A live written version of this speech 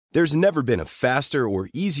There's never been a faster or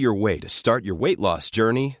easier way to start your weight loss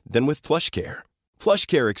journey than with PlushCare.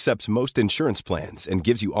 PlushCare accepts most insurance plans and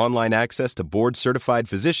gives you online access to board-certified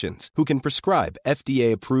physicians who can prescribe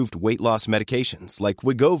FDA-approved weight loss medications like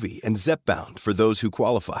Wegovy and Zepbound for those who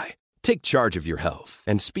qualify. Take charge of your health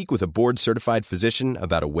and speak with a board-certified physician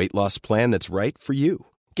about a weight loss plan that's right for you.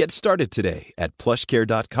 Get started today at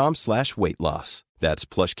plushcare.com/weight-loss. That's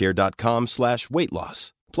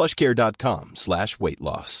plushcare.com/weight-loss.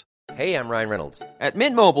 plushcare.com/weight-loss. Hey, I'm Ryan Reynolds. At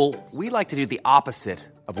Mint Mobile, we like to do the opposite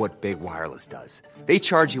of what Big Wireless does. They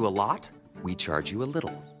charge you a lot, we charge you a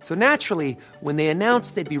little. So naturally, when they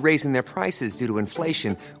announced they'd be raising their prices due to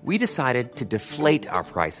inflation, we decided to deflate our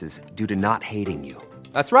prices due to not hating you.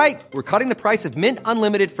 That's right. We're cutting the price of Mint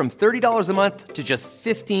Unlimited from $30 a month to just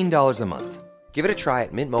 $15 a month. Give it a try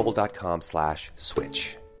at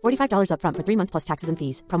mintmobile.com/switch. $45 up front for 3 months plus taxes and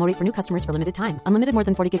fees. Promo rate for new customers for limited time. Unlimited more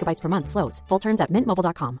than 40 gigabytes per month. Slows full terms at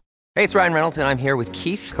mintmobile.com. Hey, it's Ryan Reynolds, and I'm here with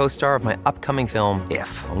Keith, co-star of my upcoming film, If,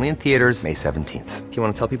 only in theaters May 17th. Do you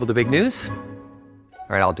want to tell people the big news?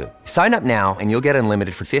 All right, I'll do it. Sign up now and you'll get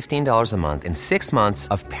unlimited for $15 a month and 6 months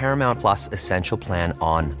of Paramount Plus Essential Plan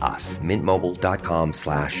on us.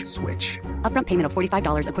 mintmobile.com/switch. Upfront payment of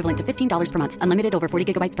 $45 equivalent to $15 per month. Unlimited over 40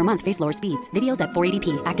 gigabytes per month. Face lower speeds. Videos at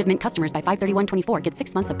 480p. Active Mint customers by 531.24 get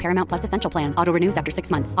 6 months of Paramount Plus Essential Plan. Auto renews after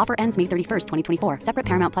 6 months. Offer ends May 31st, 2024. Separate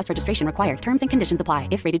Paramount Plus registration required. Terms and conditions apply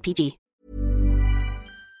if rated PG.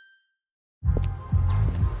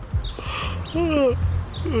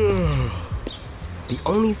 The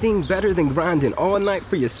only thing better than grinding all night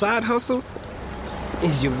for your side hustle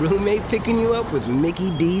is your roommate picking you up with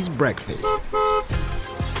Mickey D's breakfast.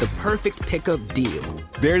 The perfect pickup deal.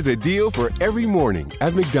 There's a deal for every morning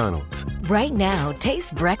at McDonald's. Right now,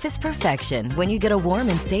 taste breakfast perfection when you get a warm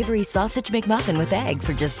and savory sausage McMuffin with egg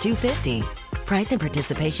for just $2.50. Price and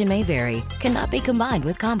participation may vary. Cannot be combined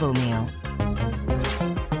with combo meal.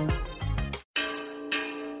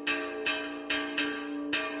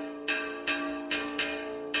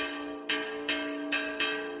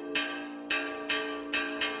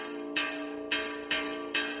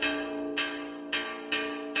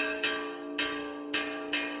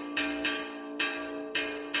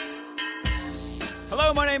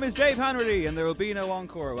 Hello, my name is Dave Hanratty, and there will be no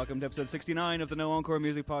encore. Welcome to episode 69 of the No Encore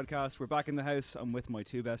Music Podcast. We're back in the house. I'm with my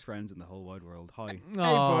two best friends in the whole wide world. Hi. Hey,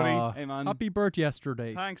 buddy. Hey, man. Happy birthday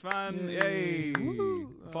yesterday. Thanks, man. Yay.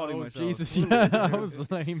 Falling myself. Jesus, yeah, that was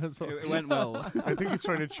lame as well. It went well. I think he's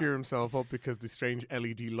trying to cheer himself up because the strange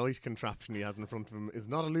LED light contraption he has in front of him is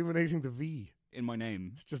not illuminating the V. In my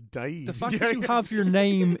name. It's just died. The fact that you have your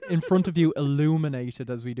name in front of you illuminated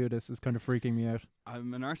as we do this is kind of freaking me out.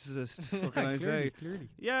 I'm a narcissist. What can I say? Clearly.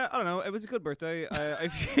 Yeah, I don't know. It was a good birthday.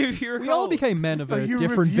 If you recall, We all became men of Are a you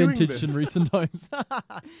different reviewing vintage this? in recent times.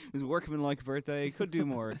 it was a workman-like birthday. Could do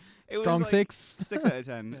more. It Strong was like 6. 6 out of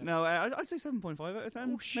 10. No, I'd say 7.5 out of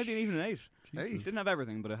 10. Maybe even an 8. Jesus. Didn't have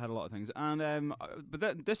everything, but it had a lot of things. And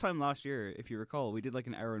this time last year, if you recall, we did like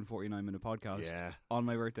an hour and 49-minute podcast on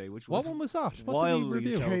my birthday, which was What one was that? What did we wildly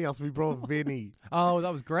review? so. Chaos. We brought Vinny. Oh,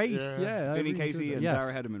 that was great. Yeah. Yeah, I Vinny really Casey enjoyed and that.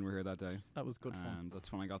 Sarah Yes. Hedman were here that day. That was good fun. And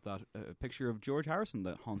that's when I got that picture of George Harrison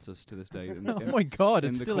that haunts us to this day. Oh my God, in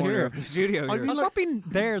it's the still corner here. of the studio here. Has that been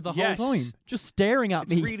there the Yes. whole time? Just staring at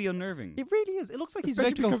It's me. really unnerving. It really is. It looks like he's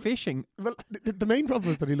Especially about to go because- fishing. Well, the main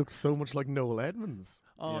problem is that he looks so much like Noel Edmonds.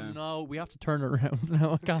 Oh Yeah. no, we have to turn it around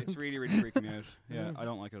now. I can't. It's really, really freaking me out. Yeah, I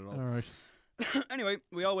don't like it at all. All right. Anyway,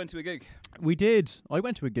 we all went to a gig. We did. I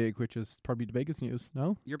went to a gig, which is probably the biggest news.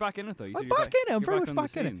 No, You're back in it though. You said I'm you're back in it. I'm you're very much on the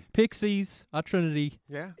back in it. scene. Pixies at Trinity.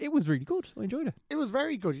 Yeah. It was really good. I enjoyed it. It was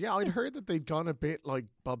very good. Yeah, I'd heard that they'd gone a bit like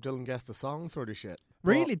Bob Dylan guessed a song sort of shit. But,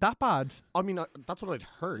 Really, that bad? I mean, that's what I'd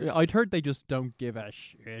heard. Yeah, I'd heard they just don't give a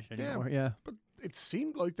shit anymore. Yeah. But it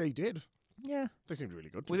seemed like they did. Yeah. They seemed really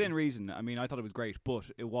good. to Within me. reason. I mean, I thought it was great, but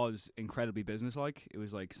it was incredibly businesslike. It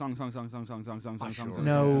was like song, song, song, song, song, song, song, song, sure. song,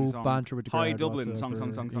 No song, song, banter with the Hi crowd Dublin, song,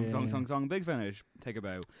 song, song, song, whatsoever. song, song, song, big finish, take a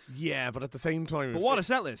bow. Yeah, but at the same time, But what a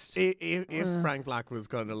set list! If Frank Black was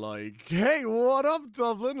kind of like, "Hey, what up,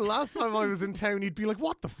 Dublin?" Last time I was in town, he'd be like,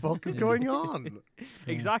 "What the fuck is going on?"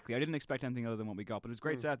 Exactly. I didn't expect anything other than what we got, but it was a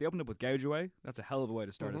great set. They opened up with Gouge Away. That's a hell of a way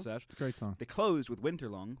to start a set. Great song. They closed with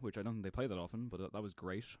Winterlong, which I don't think they play that often, but that was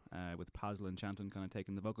great. With Paz Lynn Chanton kind of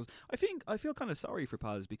taking the vocals. I feel kind of sorry for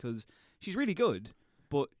Paz because she's really good,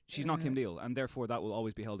 but she's not Kim Deal, and therefore that will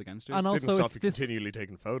always be held against her. And Didn't also, stop it's you this. continually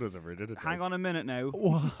taking photos of her, did it? Hang Dave? on a minute now.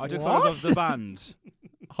 Wha- I took what? photos of the band.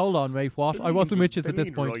 Hold on, mate. What? I wasn't with you at this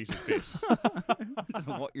point. Right a bit. I don't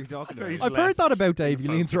know what you're talking about. Stage I've heard that about Dave. He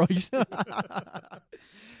leans focus. right.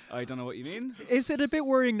 I don't know what you mean. Is it a bit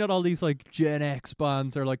worrying that all these like Gen X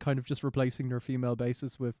bands are like kind of just replacing their female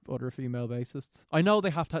bassists with other female bassists? I know they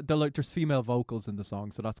have to. There's female vocals in the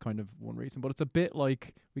song, so that's kind of one reason. But it's a bit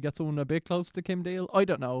like we get someone a bit close to Kim Deal. I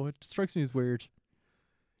don't know. It strikes me as weird.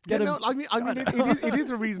 It is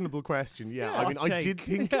a reasonable question. Yeah, I mean, I did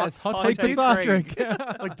think. Yes, hot Hot take take, Patrick.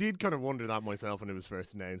 I did kind of wonder that myself when it was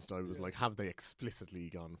first announced. I was like, have they explicitly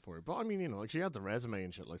gone for it? But I mean, you know, like she had the resume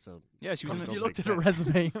and shit, like so. Yeah, she was in. Does You make looked at her sense.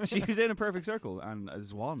 resume. She was in A Perfect Circle and a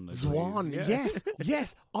Swan. I Swan, believe.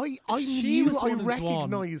 yes. I She knew, was I Swan in Swan.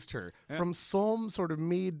 recognised her from some sort of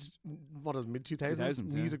mid 2000s 2000s,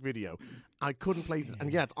 yeah. music video. I couldn't place it,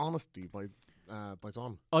 and yeah, it's Honesty by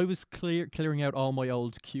Swan. I was clearing out all my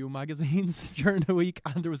old Q magazines during the week,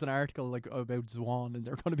 and there was an article like about Zwan, and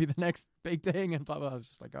they're going to be the next big thing, and blah, blah. I was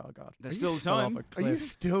just like, oh god, There's still time. Are you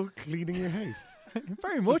still cleaning your house?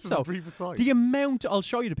 Very much Just as a so. brief aside. The amount, I'll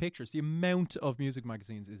show you the pictures. The amount of music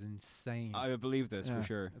magazines is insane. I believe this Yeah, for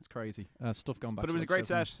sure. It's crazy. Stuff gone back. But it to was a like great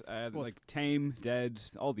 2000. set. Was. Like Tame, Dead,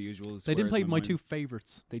 all the usuals. They didn't Swears play on my Mine. two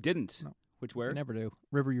favourites. They didn't. No. Which They were? never do.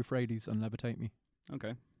 River Euphrates and Levitate Me.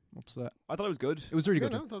 Okay. Upset. I thought it was good. It was really Yeah,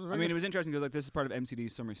 good. no, that was I very mean, good. it was interesting because like this is part of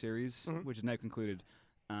MCD's summer series, Mhm. which is now concluded,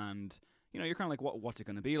 and you know you're kind of like, what's it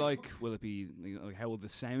going to be like? Will it be? You know, like, how will the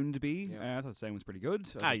sound be? Yeah. I thought the sound was pretty good.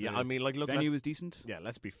 I thought Yeah, the I mean, like, look, venue was decent. yeah,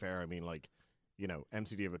 let's be fair. I mean, like, you know,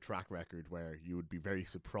 MCD have a track record where you would be very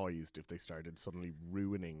surprised if they started suddenly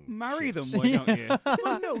ruining. Marry shit. them, why don't you?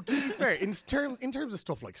 Well, no, to be fair, in terms of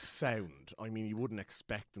stuff like sound, I mean, you wouldn't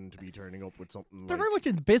expect them to be turning up with something They're like. very much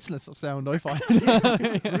in the business of sound, I find.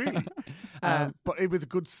 Really? But it was a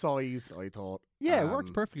good size, I thought. Yeah, it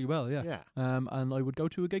worked perfectly well, yeah. Yeah. And I would go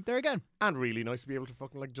to a gig there again. And really nice to be able to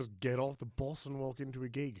fucking like just get off the bus and walk into a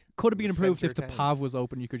gig. Could have been in the improved if the centre of PAV was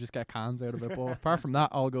open. You could just get cans out of it. But apart from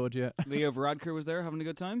that, all good, yeah. Leo Varadkar was there having a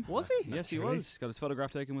good time. Was he? Yes, he Naturally. was. Got his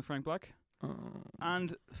photograph taken with Frank Black. Oh.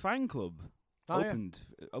 And Fan Club Oh, yeah.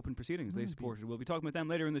 open proceedings. They Indeed. supported. We'll be talking about them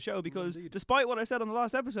later in the show because Indeed. despite what I said on the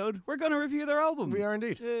last episode, we're going to review their album. We are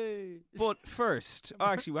indeed. But first,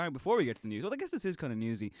 before we get to the news, well, I guess this is kind of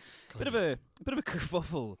newsy. Bit of a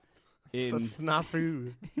kerfuffle It's a in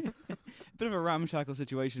snafu. bit of a ramshackle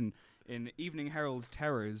situation in Evening Herald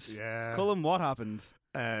Towers. Yeah. Cullum, what happened?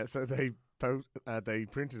 So they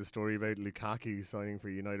printed a story about Lukaku signing for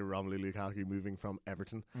United, Romelu Lukaku moving from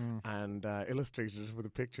Everton, and illustrated it with a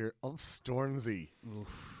picture of Stormzy. It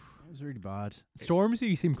was really bad.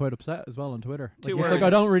 Stormzy seemed quite upset as well on Twitter. Two He's like, words. I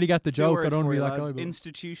don't really get the Two joke. I words don't for really you, that guy. lads. But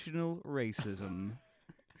Institutional racism.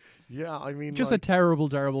 Yeah, I mean, just like, a terrible,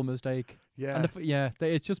 terrible mistake. yeah. And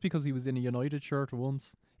it's just because he was in a United shirt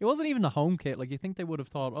once. It wasn't even a home kit. Like, you think they would have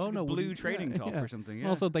thought, oh Like no, a blue wouldn't- training yeah, top yeah. or something. Yeah. And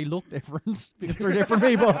also, they look different because they're different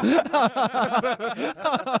people.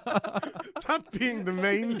 That being the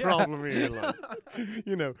main problem here, like,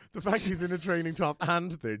 you know, the fact he's in a training top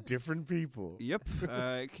and they're different people. Yep.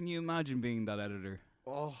 Can you imagine being that editor?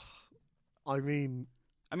 Oh, I mean,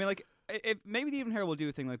 like, if maybe the Evening Herald will do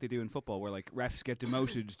a thing like they do in football, where like refs get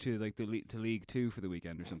demoted to like to League Two for the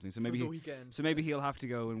weekend or something. So maybe he'll have to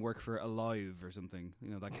go and work for Alive or something. You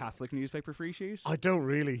know, that Catholic newspaper free sheet. I don't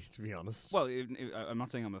really, to be honest. Well, I'm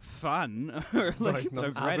not saying I'm a fan, or like, Right, but not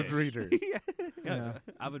I've read avid it. reader. yeah,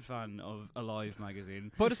 avid fan of Alive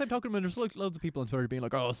magazine. By the same token, there's like loads of people on Twitter being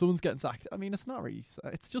like, "Oh, someone's getting sacked." I mean, it's not really.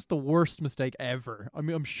 It's just the worst mistake ever. I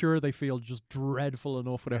mean, I'm sure they feel just dreadful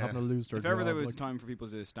enough without Yeah. having to lose their If ever job. there was like, time for people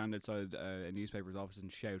to stand outside a newspaper's office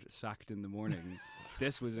and shout "sacked in the morning,"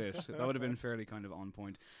 this was it. That would have been fairly kind of on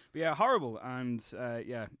point. But yeah, horrible. And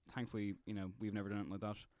yeah, thankfully, you know, we've never done it like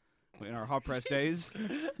that in our hot press days.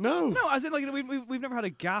 No. No, as in like we've never had a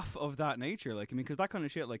gaffe of that nature. Like, I mean, because that kind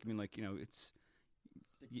of shit. Like, I mean, like, you know, it's.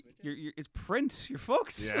 You're it's print. You're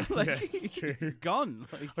fucked. Yeah, like, yeah, it's true. you're gone.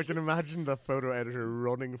 Like, I can imagine the photo editor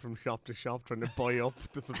running from shop to shop trying to buy up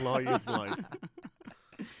the supplies. Like,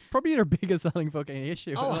 probably their biggest selling fucking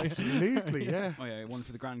issue. oh, Like, absolutely, yeah. oh yeah, one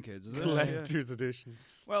for the grandkids. Is it? Yeah. Collector's edition.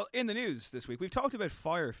 Well, in the news this week, we've talked about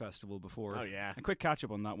Fire Festival before. Oh, yeah. A quick catch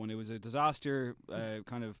up on that one. It was a disaster,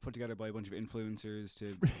 kind of put together by a bunch of influencers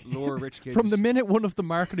to lure rich kids. From the minute one of the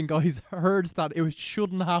marketing guys heard that it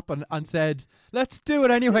shouldn't happen and said, "Let's do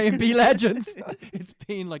it anyway and be legends," it's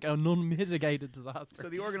been like an unmitigated disaster. So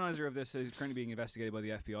the organizer of this is currently being investigated by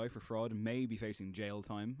the FBI for fraud and may be facing jail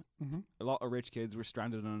time. Mm-hmm. A lot of rich kids were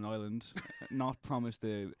stranded on an island, not promised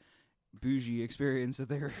the bougie experience that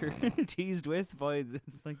they were teased with by the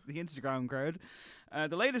Instagram crowd.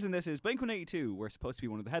 The latest in this is Blink-182 were supposed to be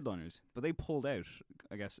one of the headliners, but they pulled out,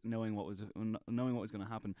 I guess, knowing what was going to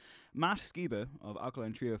happen. Matt Skiba of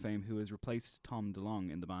Alkaline Trio fame, who has replaced Tom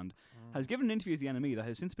DeLonge in the band, has given an interview to the NME that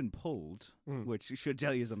has since been pulled, which should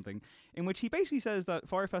tell you something, in which he basically says that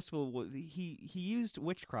Fire Festival was he used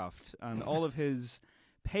witchcraft and all of his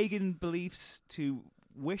pagan beliefs to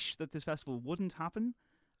wish that this festival wouldn't happen.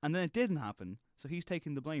 And then it didn't happen, so he's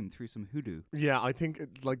taking the blame through some hoodoo. Yeah, I think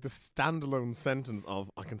it's like the standalone sentence of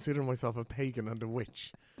 "I consider myself a pagan and a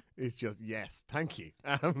witch" is just yes, thank you.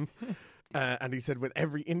 And he said, "With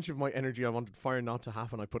every inch of my energy, I wanted fire not to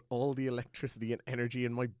happen. I put all the electricity and energy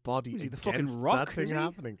in my body Is he against the fucking Rock, that thing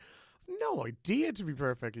happening." No idea, to be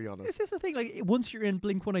perfectly honest. This is the thing. Like once you're in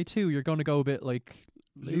Blink-182, you're going to go a bit like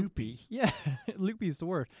loopy. Yeah, loopy is the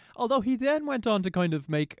word. Although he then went on to kind of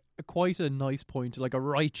make quite a nice point, like a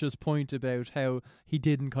righteous point about how he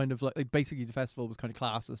didn't kind of like basically the festival was kind of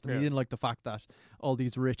classist, and he didn't like the fact that all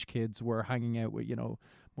these rich kids were hanging out with, you know,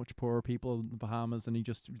 much poorer people in the Bahamas, and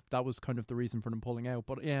that was kind of the reason for them pulling out.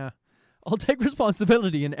 But yeah, I'll take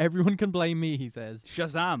responsibility and everyone can blame me, he says.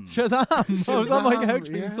 Shazam. I was on my couch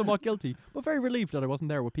feeling somewhat guilty, but very relieved that I wasn't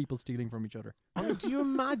there with people stealing from each other. I mean, do you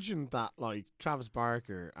imagine that, like, Travis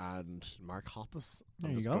Barker and Mark Hoppus?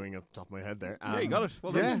 I'm just going up the top of my head there. Yeah, you got it.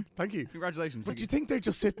 Well yeah, done. thank you. Congratulations. But do you think they're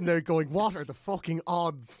just sitting there going, what are the fucking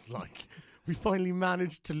odds? Like, we finally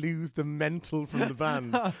managed to lose the mental from the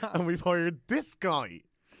band and we've hired this guy.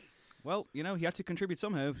 Well, you know, he had to contribute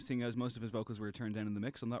somehow, seeing as most of his vocals were turned down in the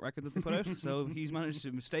mix on that record that they put out. So he's managed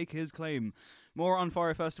to mistake his claim. More on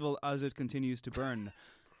Fire Festival as it continues to burn.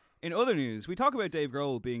 In other news, we talk about Dave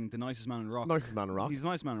Grohl being the nicest man in rock. Nicest man in rock. He's the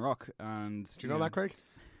nicest man in rock. And do you know that, Craig?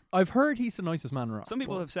 I've heard he's the nicest man in rock. Some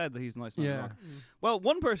people have said that he's the nicest man in rock. Mm. Well,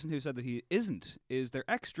 one person who said that he isn't is their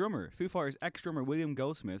ex-drummer, Foo Fighters ex-drummer William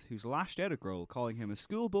Goldsmith, who's lashed out at Grohl, calling him a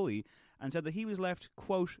school bully, and said that he was left,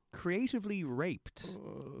 quote, creatively raped,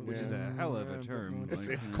 which is a hell of a term.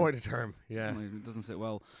 It's quite a term, yeah. It doesn't sit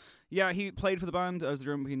well. Yeah, he played for the band as the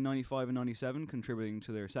drummer between 95 and 97, contributing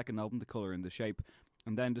to their second album, The Colour and the Shape,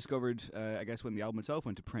 and then discovered, I guess when the album itself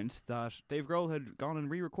went to print, that Dave Grohl had gone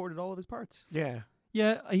and re-recorded all of his parts. Yeah.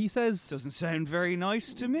 Yeah, he says... Doesn't sound very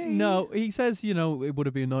nice to me. No, he says, you know, it would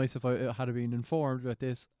have been nice if I had been informed about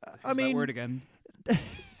this. I mean... that word again.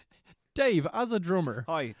 Dave, as a drummer...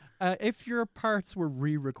 Hi. If your parts were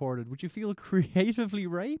re-recorded, would you feel creatively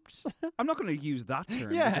raped? I'm not going to use that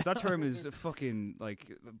term. Yeah. Because that term is fucking, like...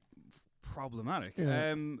 problematic.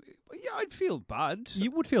 Yeah. Yeah, I'd feel bad.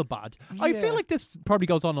 You would feel bad. Yeah. I feel like this probably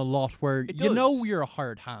goes on a lot where It you know does. you're a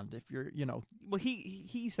hired hand if you're, you know. Well,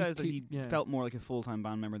 he says that he felt more like a full-time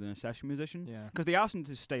band member than a session musician. Yeah. Because they asked him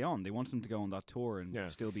to stay on. They wanted him to go on that tour and Yeah.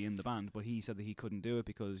 still be in the band, but he said that he couldn't do it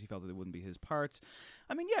because he felt that it wouldn't be his parts.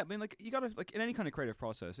 I mean, like, you gotta, like, in any kind of creative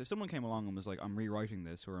process, if someone came along and was like, I'm rewriting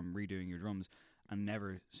this or I'm redoing your drums, and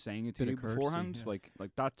never saying it to Bit you of courtesy, beforehand, yeah.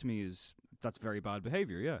 like that to me that's very bad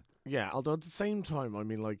behavior. Yeah. Yeah, although at the same time, I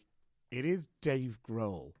mean, like, it is Dave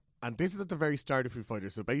Grohl. And this is at the very start of Foo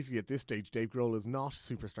Fighters. So basically at this stage, Dave Grohl is not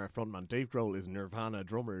superstar frontman. Dave Grohl is Nirvana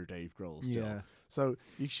drummer Dave Grohl still. Yeah. So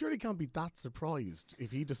you surely can't be that surprised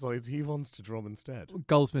if he decides he wants to drum instead.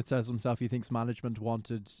 Goldsmith says himself he thinks management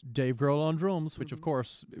wanted Dave Grohl on drums, which of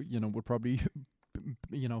course, you know, would probably,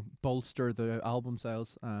 you know, bolster the album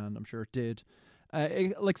sales, and I'm sure it did.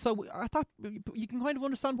 So I thought you can kind of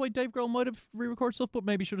understand why Dave Grohl might have re-recorded stuff, but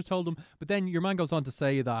maybe should have told him. But then your man goes on to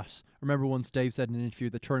say that, remember once Dave said in an interview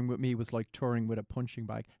that touring with me was like touring with a punching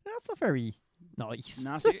bag. That's not very nice.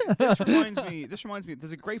 Nasty. This reminds me,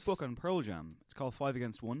 there's a great book on Pearl Jam. It's called 5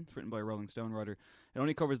 Against 1. It's written by a Rolling Stone writer. It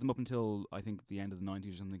only covers them up until, I think, the end of the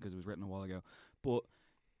 90s or something, because it was written a while ago. But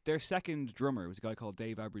their second drummer was a guy called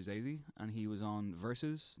Dave Abruzzese, and he was on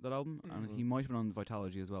Versus, that album, and he might have been on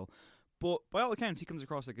Vitalogy as well. But by all accounts, he comes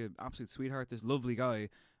across like an absolute sweetheart, this lovely guy,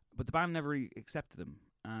 but the band never really accepted him.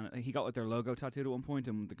 And he got like their logo tattooed at one point,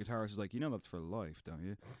 and the guitarist was like, you know that's for life, don't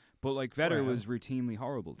you? But like Vedder was routinely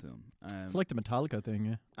horrible to him. It's like the Metallica thing,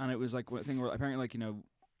 yeah. And it was like a thing where apparently, like, you know,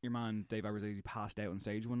 your man Dave Abruzzese passed out on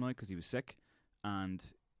stage one night because he was sick, and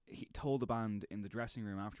he told the band in the dressing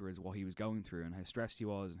room afterwards what he was going through and how stressed he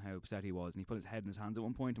was and how upset he was, and he put his head in his hands at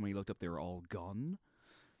one point, and when he looked up, they were all gone.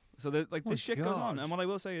 So this shit goes on, and what I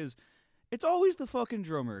will say is, it's always the fucking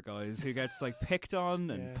drummer, guys, who gets like picked on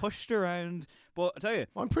and pushed around. But I tell you,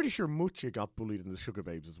 I'm pretty sure Mucha got bullied in the Sugar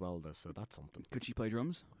Babes as well, though, so that's something. Could she play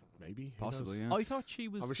drums? Maybe. Who Possibly, knows? yeah. I thought she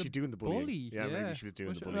was. Or was she doing the bullying? bully. Yeah, maybe she was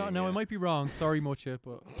doing the bullying. No, yeah. I might be wrong. Sorry, Mucha,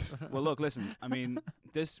 but Well, look, listen. I mean,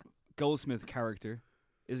 this Goldsmith character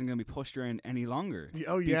isn't going to be pushed around any longer.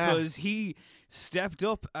 Oh, yeah. Because he stepped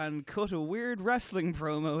up and cut a weird wrestling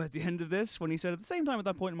promo at the end of this when he said, at the same time at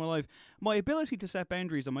that point in my life, my ability to set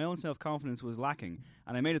boundaries and my own self-confidence was lacking,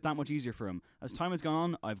 and I made it that much easier for him. As time has gone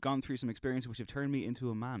on, I've gone through some experiences which have turned me into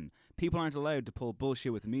a man. People aren't allowed to pull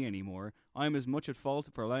bullshit with me anymore. I'm as much at fault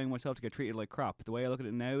for allowing myself to get treated like crap. The way I look at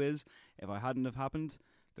it now is, if I hadn't have happened,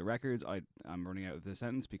 the records, I'm running out of the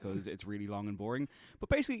sentence because it's really long and boring. But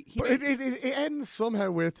basically, it ends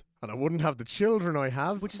somehow with, and I wouldn't have the children I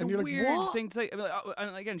have. Which is and a you're weird like, what? thing to say. I mean,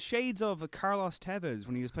 and again, shades of Carlos Tevez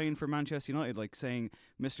when he was playing for Manchester United, like saying,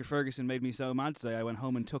 Mr. Ferguson made me so mad today, I went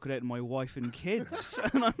home and took it out on my wife and kids.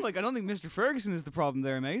 And I'm like, I don't think Mr. Ferguson is the problem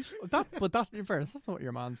there, mate. But that's in fairness, that's not what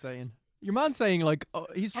your man's saying. Your man's saying, like,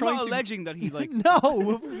 he's I'm trying not to... alleging that he, like...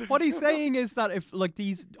 No! What he's saying is that if, like,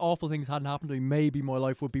 these awful things hadn't happened to me, maybe my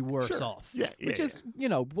life would be worse off. Yeah, Which is, you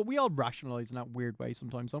know, but we all rationalise in that weird way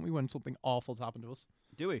sometimes, don't we, when something awful's happened to us?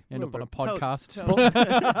 Do we? End up on a podcast.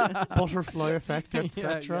 Butterfly effect,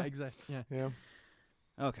 etc. Yeah, exactly. Yeah.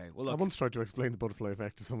 Okay, well, I look. once tried to explain the butterfly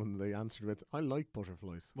effect to someone, and they answered with, I like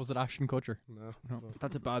butterflies. Was it Ashton Kutcher? No.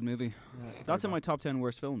 That's a bad movie. That's in my top 10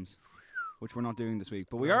 worst films, which we're not doing this week.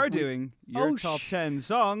 But we are doing your top 10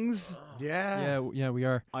 songs. Yeah, we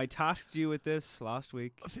are. I tasked you with this last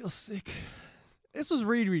week. I feel sick. This was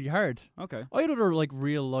really, really hard. Okay. I had other, like,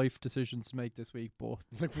 real life decisions to make this week, but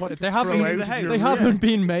like what they haven't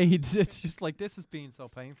been made. It's just like, this has been so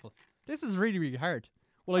painful. This is really, really hard.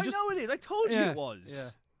 Well, I know it is. I told you it was. Yeah.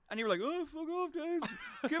 And you were like, oh, fuck off, Dave.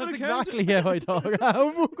 Give it a That's count. exactly how I talk.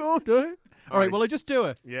 Oh, fuck off, Dave. All right, well, I just do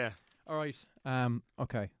it. Yeah. All right.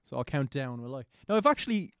 Okay. So I'll count down, will I? No, I've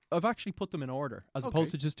actually put them in order, as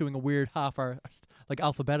opposed to just doing a weird half-hour, like,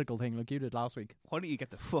 alphabetical thing like you did last week. Why don't you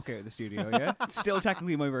get the fuck out of the studio, yeah? It's still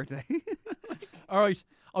technically my birthday. All right.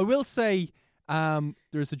 I will say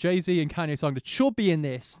there's a Jay-Z and Kanye song that should be in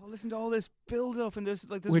this. Oh, listen to all this build-up and this,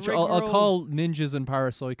 like, this Which I'll rigmarole. call Ninjas in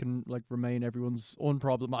Paris so I can, like, remain everyone's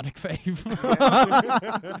unproblematic fave.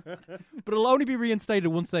 But it'll only be reinstated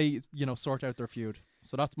once they, you know, sort out their feud.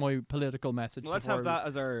 So that's my political message. Well, let's have that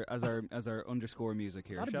as our underscore music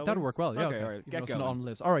here, shall we? That'll work well, yeah. Okay, all right. Get going. Not on the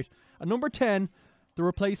list. All right. At number 10, The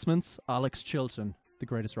Replacements, Alex Chilton, the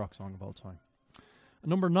greatest rock song of all time. At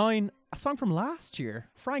number 9, a song from last year,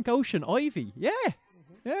 Frank Ocean, Ivy. Yeah.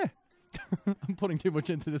 Yeah. I'm putting too much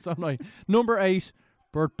into this, aren't I? Number 8,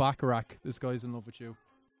 Burt Bacharach, This Guy's in Love with You.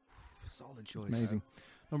 Solid choice. Amazing.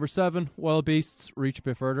 Number 7, Wild Beasts, Reach a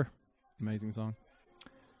Bit Further. Amazing song.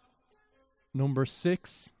 Number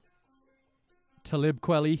 6, Talib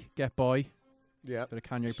Kweli, Get By. Yeah. Bit of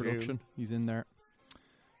Kanye production. He's in there.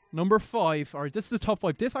 Number 5, alright, this is the top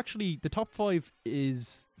 5. This actually, the top 5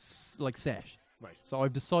 is like set. Right. So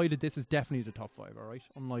I've decided this is definitely the top 5, alright?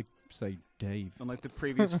 Unlike, say, Dave. Unlike the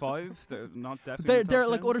previous 5, they're not definitely They're the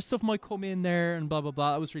top like 10? other stuff might come in there and blah, blah,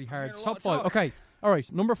 blah. That was really hard. Heard a Top lot of 5. talk. Okay.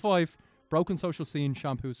 Alright, number 5, Broken Social Scene,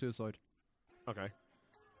 Shampoo, Suicide. Okay.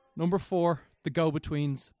 Number 4, The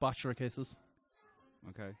Go-Betweens, Bachelor Kisses.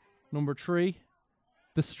 Okay. Number 3,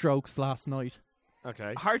 The Strokes, Last Night.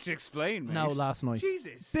 Okay. Hard to explain, mate. No, Last Night.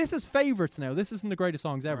 Jesus. This is favourites now. This isn't the greatest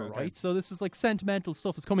songs ever, Okay. right? So this is like sentimental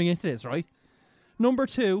stuff is coming into this, right? Number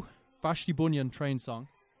 2, Vashti Bunyan, Train Song.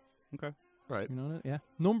 Okay. Right. You know that? Yeah.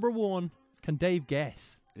 Number 1, can Dave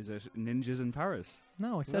guess? Is it Ninjas in Paris?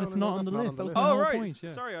 No, I said No, it's no, not on that's the not list. on the That was list. my Oh, whole right. point.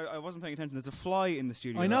 Yeah. Sorry, I wasn't paying attention. There's a fly in the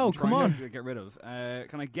studio. I that know, I'm come trying on. to get rid of.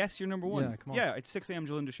 Can I guess your number 1? Yeah, come on. Yeah, it's 6 a.m.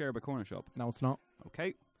 Jalinda Share by Corner Shop. No, it's not.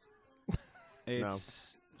 Okay.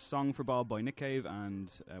 It's Song for Bob by Nick Cave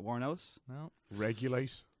and Warren Ellis. No.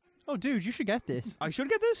 Regulate. Oh, dude, you should get this. I should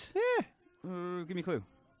get this? Yeah. Give me a clue.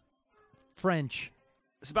 French.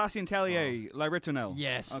 Sebastian Tellier, La Ritournelle.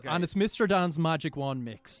 Yes. Okay. And it's Mr. Dan's Magic Wand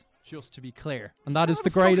mix, just to be clear. And that It's is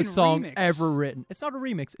not the a fucking greatest song remix. ever written. It's not a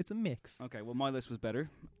remix, it's a mix. Okay, well, my list was better.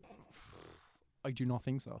 I do not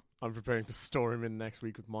think so. I'm preparing to store him in next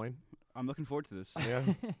week with mine. I'm looking forward to this.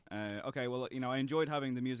 Yeah. Okay, well, you know, I enjoyed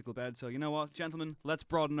having the musical bed, so you know what, gentlemen, let's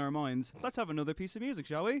broaden our minds. Let's have another piece of music,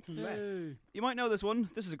 shall we? Let's. You might know this one.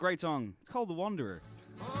 This is a great song. It's called The Wanderer.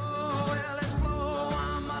 Oh, well, it's Flo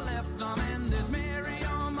on my left arm and there's Mary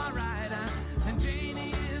on my right eye. And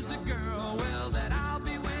Janie is the girl, well, that I'll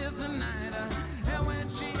be with tonight. And when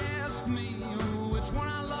she asks me which one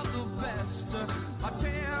I love the best, I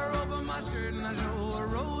tear open my shirt and I show her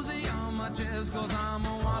Rosie on my chest, 'cause I'm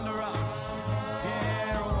a wanderer.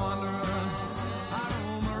 Yeah, a wanderer. I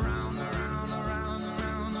roam around, around, around,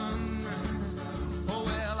 around. Oh,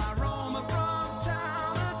 well, I roam from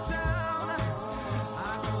town to town.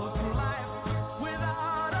 I go through life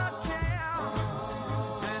without a care,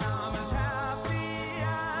 and I'm as happy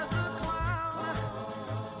as a clown.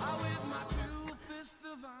 I with my two fists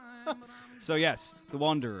of So yes, The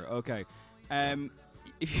Wanderer. Okay.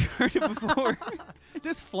 If you've heard it before,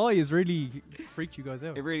 This fly has really freaked you guys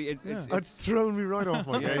out. it really It's thrown me right off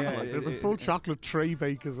my Yeah, game. yeah, like. There's a full chocolate tray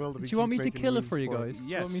bake as well. That Do he you want me keeps to making kill it rooms for you guys? Do you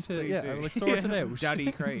Yes, want me to? please Yeah, do. we'll sort it out.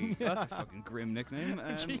 Daddy Craig. That's a fucking grim nickname.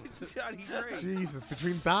 Jesus. Daddy Craig. Jesus,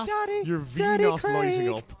 between that, Daddy- your V Daddy not lighting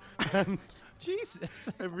Craig. up, and Jesus.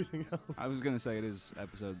 everything else. I was going to say it is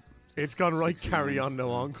episode. It's gone right. 69. Carry on,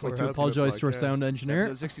 no encore. Like to hasn't it? apologise Like, to our yeah. sound It's engineer.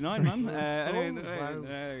 episode 69, man. Anyway, wow.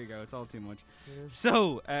 there you go. It's all too much.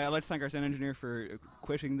 So, I'd like to thank our sound engineer for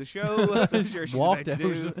quitting the show. As I'm sure she's Walked about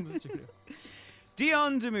out. to do.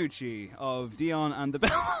 Dion DiMucci of Dion and the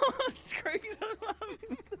Belmonts. Craig's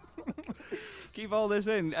laughing. Keep all this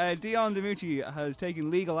in. Dion DiMucci has taken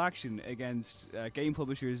legal action against game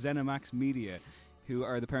publisher ZeniMax Media, who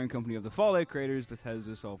are the parent company of the Fallout creators,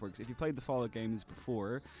 Bethesda Softworks. If you played the Fallout games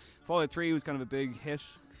before, Fallout 3 was kind of a big hit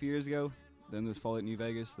a few years ago. Then there's Fallout New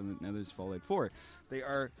Vegas, then now there's Fallout 4. They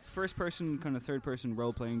are first-person, kind of third-person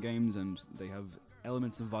role-playing games, and they have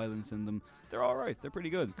elements of violence in them. They're all right. They're pretty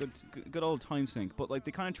good. Good old time sink. But like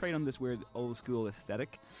they kind of trade on this weird old-school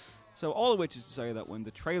aesthetic. So all of which is to say that when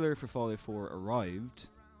the trailer for Fallout 4 arrived,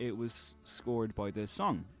 it was scored by this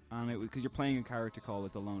song, and it was because you're playing a character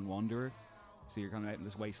called the Lone Wanderer. So you're kind of out in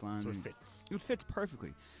this wasteland. So it fits. It fits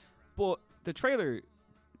perfectly. But the trailer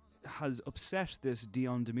has upset this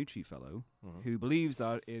Dion DiMucci fellow who believes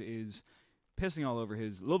that it is pissing all over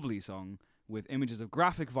his lovely song with images of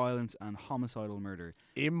graphic violence and homicidal murder.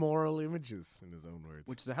 Immoral images, in his own words.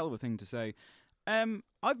 Which is a hell of a thing to say.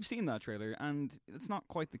 I've seen that trailer, and it's not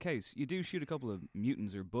quite the case. You do shoot a couple of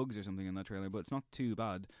mutants or bugs or something in that trailer, but it's not too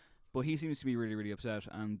bad. But he seems to be really, really upset,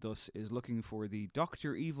 and thus is looking for the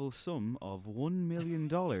Dr. Evil sum of $1 million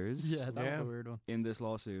Yeah, that was a weird one. in this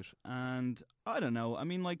lawsuit. And I don't know. I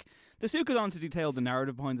mean, like, the suit goes on to detail the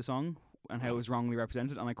narrative behind the song and how it was wrongly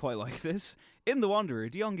represented, and I quite like this. In The Wanderer,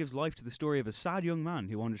 Dion gives life to the story of a sad young man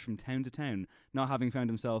who wanders from town to town, not having found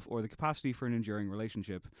himself or the capacity for an enduring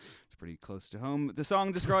relationship. It's pretty close to home. The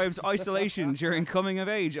song describes isolation during coming of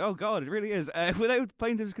age. Oh God, it really is. Without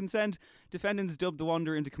plaintiff's consent, defendants dubbed The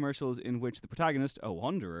Wanderer into commercials in which the protagonist, a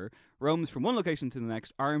wanderer, roams from one location to the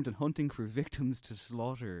next, armed and hunting for victims to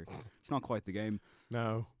slaughter. It's not quite the game.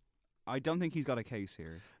 No. I don't think he's got a case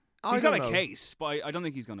here. I He's got don't a know. case, but I don't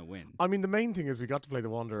think he's going to win. I mean, the main thing is we got to play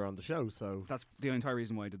The Wanderer on the show, so... That's the entire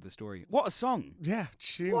reason why I did the story. What a song! Yeah,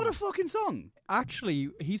 tune. What a fucking song! Actually,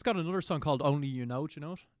 he's got another song called Only You Know. Do you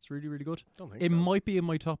know it? It's really, really good. Don't think It so. might be in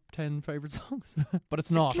my top 10 favourite songs, but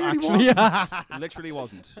it's not, clearly actually. It literally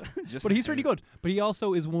wasn't. Just But he's really good. But he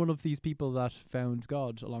also is one of these people that found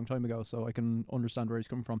God a long time ago, so I can understand where he's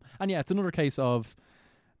coming from. And yeah, it's another case of,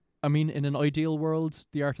 I mean, in an ideal world,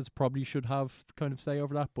 the artist probably should have kind of say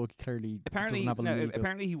over that, but clearly Apparently, doesn't have a legal.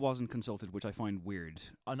 apparently he wasn't consulted, which I find weird.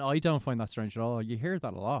 And I don't find that strange at all. You hear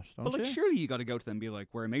that a lot, don't But like, you? surely you got to go to them and be like,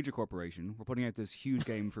 "We're a major corporation. We're putting out this huge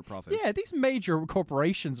game for profit." Yeah, these major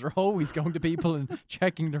corporations are always going to people and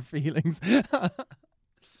checking their feelings.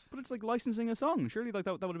 But it's like licensing a song. Surely, like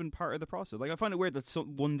that would have been part of the process. Like I find it weird that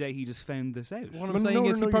one day he just found this out. What I'm Well, saying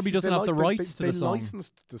is he you probably see, doesn't they have the like- rights to they the song.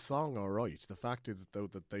 licensed the song all right. The fact is, though,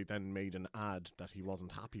 that they then made an ad that he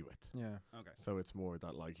wasn't happy with. Yeah. Okay. So it's more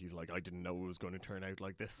that, like, he's like, I didn't know it was going to turn out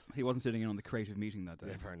like this. He wasn't sitting in on the creative meeting that day.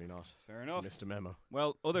 Yeah, apparently not. Fair enough. Missed a memo.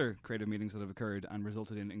 Well, other creative meetings that have occurred and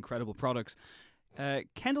resulted in incredible products.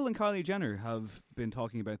 Kendall and Kylie Jenner have been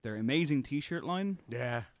talking about their amazing T-shirt line.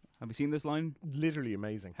 Yeah. Have you seen this line? Literally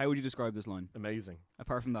amazing. How would you describe this line? Amazing.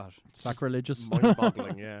 Apart from that, Sacrilegious.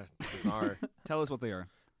 Mind-boggling, yeah. Bizarre. tell us what they are.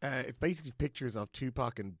 It's basically pictures of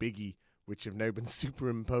Tupac and Biggie, which have now been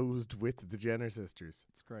superimposed with the Jenner sisters.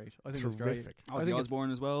 It's great. I think it's Terrific. great. I Ozzy think it's-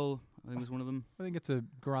 Osbourne as well. I think was one of them. I think it's a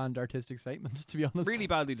grand artistic statement, to be honest. Really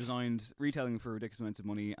badly designed, retailing for ridiculous amounts of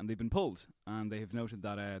money, and they've been pulled. And they have noted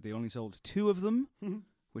that they only sold 2 of them,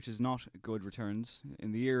 which is not good returns.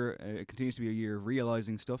 In the year, it continues to be a year of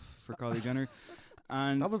realising stuff for Kylie Jenner.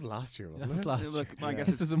 And That was last year, wasn't That was it? last look, year. I guess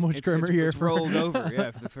This it's, is a much it's, grimmer it's, year it's for rolled over,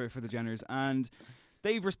 yeah, for the Jenners. And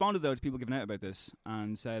they've responded though to people giving out about this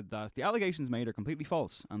and said that the allegations made are completely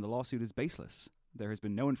false and the lawsuit is baseless. There has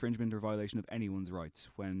been no infringement or violation of anyone's rights,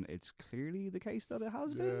 when it's clearly the case that it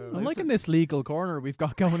has been. I'm liking this legal corner we've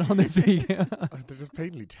got going on this week. They're just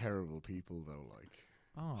patently terrible people, though. Like,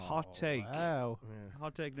 Oh, Hot take. Wow. yeah.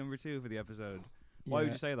 Hot take number 2 for the episode. Why would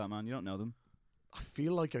Yeah. you say that, man? You don't know them. I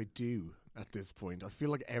feel like I do at this point. I feel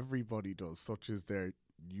like everybody does, such as their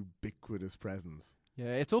ubiquitous presence.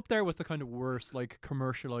 Yeah, it's up there with the kind of worst, like,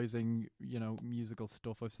 commercializing, musical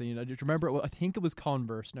stuff I've seen. I just remember, I think it was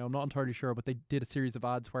Converse. Now, I'm not entirely sure, but they did a series of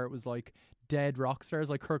ads where it was, like, dead rock stars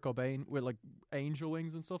like Kurt Cobain with, like, angel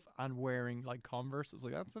wings and stuff and wearing, like, Converse. It was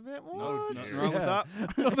like, that's a bit much. Nothing wrong with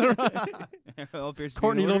that.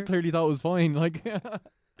 Courtney Love clearly thought it was fine. Like,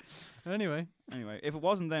 Anyway, if it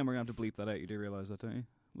wasn't them, we're going to have to bleep that out. You do realise that, don't you?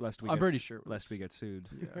 I'm pretty sure. Lest we get sued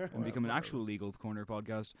and become an actual legal corner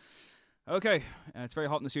podcast. Okay, it's very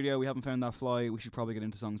hot in the studio. We haven't found that fly. We should probably get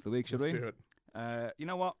into songs of the week, should Let's we? do it. You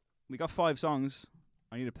know what? We got 5 songs.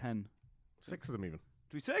 I need a pen. 6 of them even.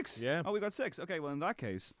 Do we 6? Yeah. Oh, we got 6. Okay, well in that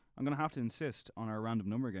case, I'm going to have to insist on our random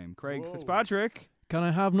number game. Craig Fitzpatrick. Can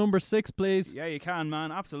I have number 6, please? Yeah, you can,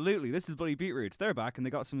 man. Absolutely. This is Bloody Beetroots. They're back and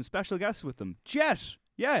they got some special guests with them. Jet.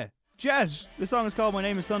 Yeah, Jet. The song is called My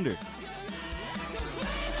Name is Thunder.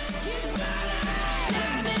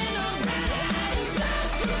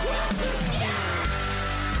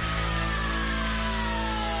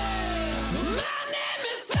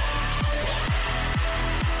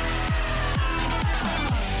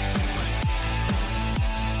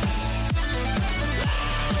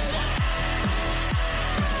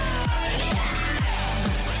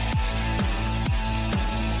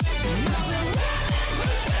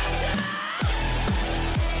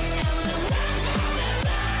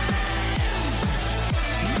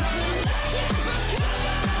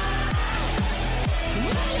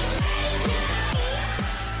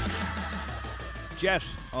 Jet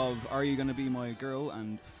of Are You Gonna Be My Girl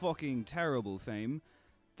and fucking terrible fame.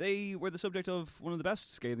 They were the subject of one of the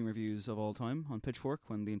best scathing reviews of all time on Pitchfork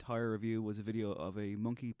when the entire review was a video of a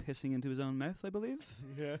monkey pissing into his own mouth, I believe.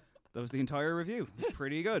 Yeah. That was the entire review.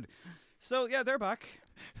 Pretty good. So, yeah, they're back.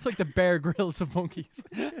 It's like the Bear Grylls of monkeys.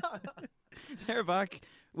 They're back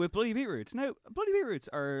with Bloody Beetroots. Now, Bloody Beetroots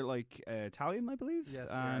are like Italian, I believe. Yes,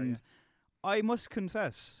 and I must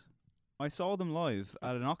confess, I saw them live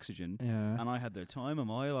at an Oxygen, and I had the time of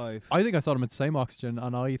my life. I think I saw them at the same Oxygen,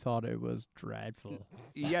 and I thought it was dreadful.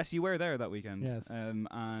 Yes, you were there that weekend. Yes.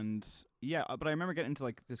 And yeah, but I remember getting into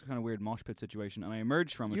like this kind of weird mosh pit situation, and I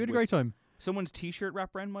emerged from it. You had a great time. Someone's T-shirt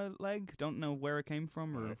wrapped around my leg. Don't know where it came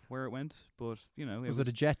from or where it went, but you know, Was it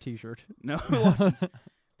a Jet T-shirt? No, it wasn't.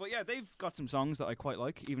 But yeah, they've got some songs that I quite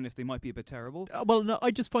like, even if they might be a bit terrible. Well, no,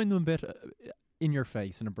 I just find them a bit in your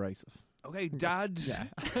face and abrasive. Okay, Dad. Yeah.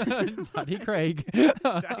 Daddy Craig.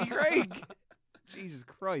 Daddy Craig. Jesus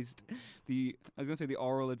Christ. I was going to say the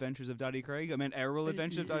oral adventures of Daddy Craig. I meant oral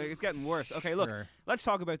adventures of Daddy. It's getting worse. Okay, look, let's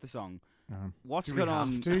talk about the song. What's going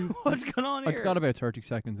on? What's going on here? I got about 30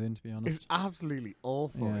 seconds in, to be honest. It's absolutely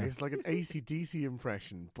awful. Yeah. It's like an AC/DC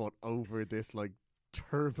impression, but over this like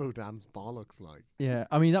turbo dance bollocks like. Yeah,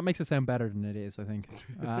 I mean, that makes it sound better than it is, I think.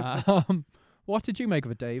 What did you make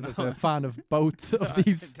of it, Dave, as a fan of both of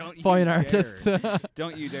these fine artists?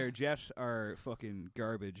 Don't you dare. Jet are fucking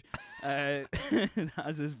garbage. As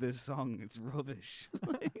is this song. It's rubbish.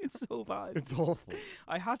 It's so bad. It's awful.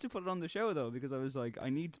 I had to put it on the show, though, because I was like,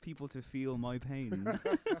 I need people to feel my pain.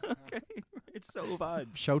 Okay? It's so bad.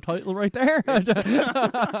 Show title right there. It's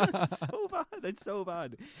so bad. It's so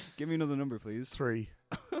bad. Give me another number, please. 3.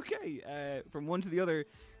 Okay. From one to the other.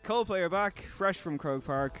 Coldplay are back, fresh from Croke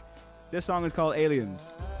Park. This song is called Aliens.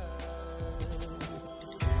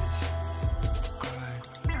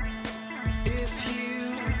 If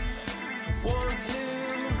you want to,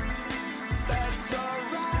 that's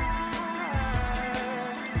alright.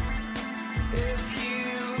 If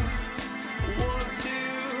you want to,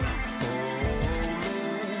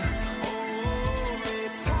 hold me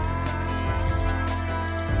tight.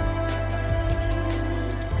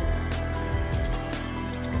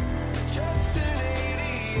 Just an alien.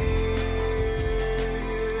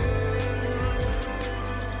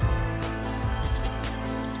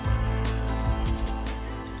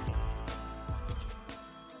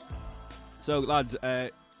 So, lads,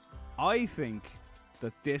 I think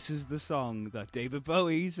that this is the song that David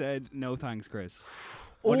Bowie said, no thanks, Chris.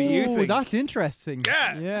 What do you think? That's interesting.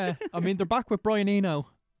 Yeah. Yeah. I mean, they're back with Brian Eno.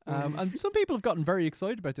 And some people have gotten very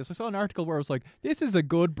excited about this. I saw an article where it was like, this is a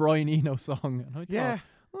good Brian Eno song. And I thought,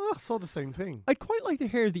 I saw the same thing. I'd quite like to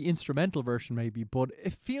hear the instrumental version maybe, but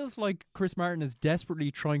it feels like Chris Martin is desperately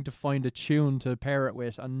trying to find a tune to pair it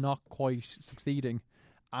with and not quite succeeding.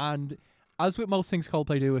 And as with most things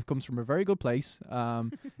Coldplay do, it comes from a very good place.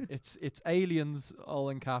 It's aliens, all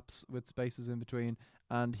in caps, with spaces in between,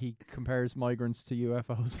 and he compares migrants to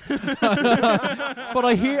UFOs. But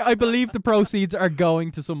I believe the proceeds are going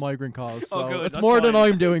to some migrant cause, so good, it's that's more than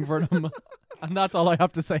fine. I'm doing for them. And that's all I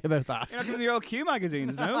have to say about that. You're not giving your old Q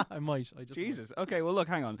magazines, no? I might. I just Jesus. Okay, well, look,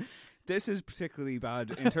 hang on. This is particularly bad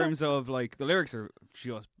in terms of, like, the lyrics are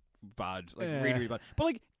just bad, like Yeah. really, really bad. But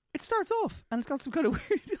like, it starts off and it's got some kind of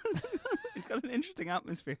weird. It's got an interesting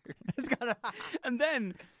atmosphere. And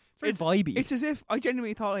then. It's vibey. It's as if I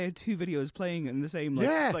genuinely thought I had two videos playing in the same,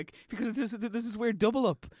 like because there's this weird double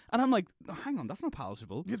up, and I'm like, oh, hang on, that's not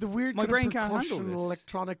palatable. Yeah, the weird My kind brain of can't handle percussion, this.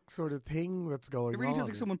 electronic sort of thing that's going on. It really feels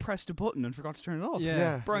like someone pressed a button and forgot to turn it off.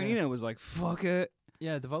 Yeah. Brian Eno was like, fuck it.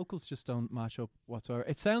 Yeah, the vocals just don't match up whatsoever.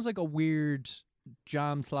 It sounds like a weird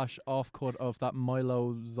jam/offcut of that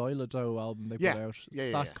Milo Xyloto album they put out.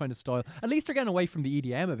 It's that kind of style. At least they're getting away from the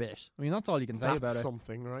EDM a bit. I mean, that's all you can say That's about it.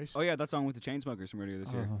 something, right? Oh yeah, that song with the Chainsmokers from earlier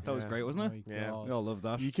this year. Oh, That was great, wasn't it? Yeah. God. We all love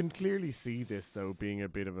that. You can clearly see this though being a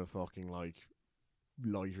bit of a fucking like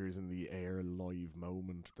lighters in the air live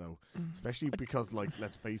moment though, especially because like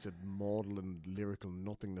let's face it, modal and lyrical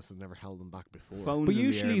nothingness has never held them back before. Phones But in the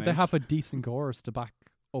usually air, they mate. have a decent chorus to back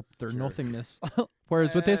up their Sure. nothingness.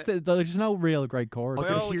 Whereas with this, there's no real great chorus. I By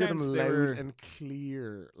could all hear them accounts, they loud were- and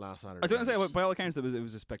clear last Saturday. I was going to say, night. by all accounts, it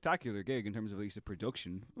was a spectacular gig in terms of at least a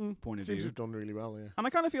production point of Seems to view. have done really well, yeah. And I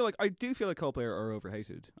kind of feel like I do feel like Coldplay are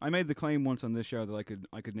overhated. I made the claim once on this show that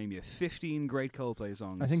I could name you 15 great Coldplay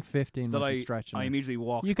songs. I think 15 that might be stretching I it. immediately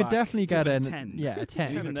walked. You could back definitely to get a an 10. yeah, a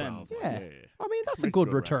 10. Even 10 or then, 12, Yeah. yeah. I mean, that's a Pretty good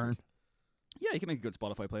good return. record. yeah, you can make a good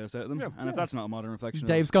Spotify playlist out of them. Yeah. And if that's not a modern reflection,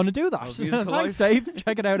 Dave's going to do that. of musical Thanks, life. Dave.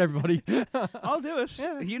 Check it out, everybody. I'll do it.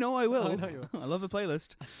 Yeah. You know I will. I know you I love a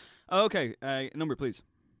playlist. Okay, number please.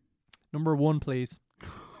 Number 1, please.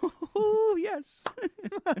 Oh yes,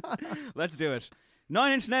 let's do it.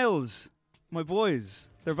 9 Inch Nails, my boys,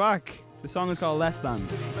 they're back. The song is called Less Than.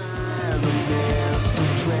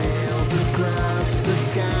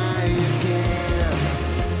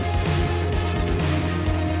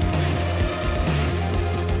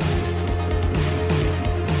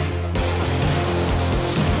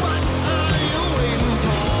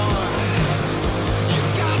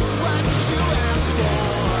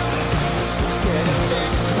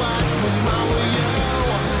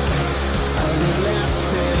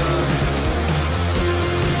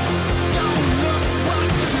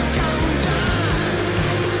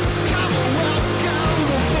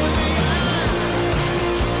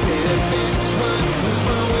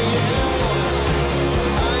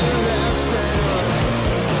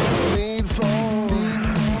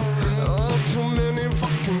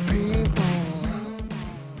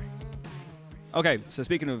 Okay, so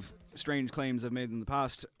speaking of strange claims I've made in the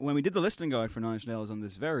past, when we did the listening guide for 9 Inch Nails on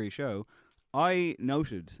this very show, I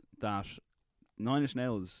noted that 9 Inch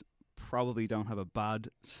Nails probably don't have a bad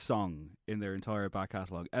song in their entire back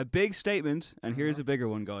catalogue. A big statement, and here's a bigger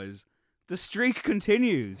one, guys. The streak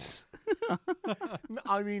continues.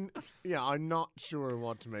 I mean, yeah, I'm not sure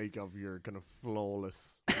what to make of your kind of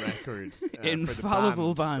flawless record.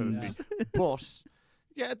 Infallible for the band. band. So to speak. But,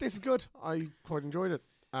 yeah, this is good. I quite enjoyed it.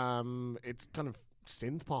 It's kind of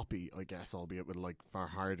synth poppy, I guess, albeit with like far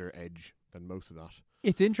harder edge than most of that.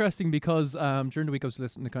 It's interesting because during the week I was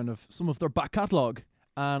listening to kind of some of their back catalogue,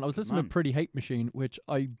 and I was listening to Pretty Hate Machine, which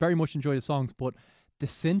I very much enjoy the songs, but the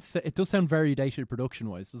synths, it does sound very dated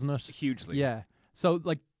production-wise, doesn't it? Hugely. Yeah. So,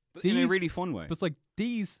 like, But in a really fun way. But it's like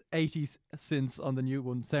these 80s synths on the new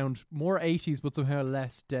one sound more 80s but somehow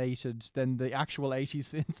less dated than the actual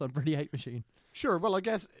 80s synths on Pretty Hate Machine. Sure, well, I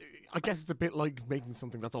guess it's a bit like making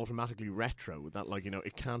something that's automatically retro, that, like, you know,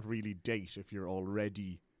 it can't really date if you're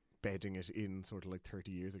already bedding it in sort of like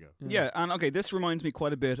 30 years ago. Yeah, and okay, this reminds me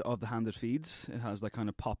quite a bit of The Hand That Feeds. It has that kind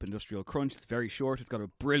of pop industrial crunch. It's very short. It's got a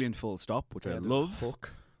brilliant full stop, which I there's a love.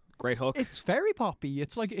 hook. Great hook. It's very poppy.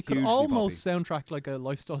 It's like it could Hugely almost soundtrack like a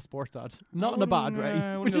lifestyle sports ad. Not in a bad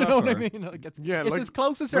way. wouldn't But go you that know what I far. mean? Like it's like, as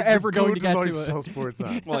close as like you're the ever going to good get to lifestyle it. sports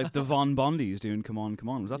ad. Well, like the Von Bondies doing Come On, Come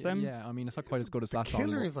On. Was that them? Yeah, I mean, it's not quite as good as that song.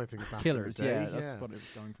 Killers, I think. Back Killers, in the day, yeah, that's what it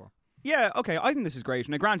was going for. Yeah, okay, I think this is great.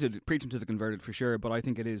 Now, granted, preaching to the converted for sure, but I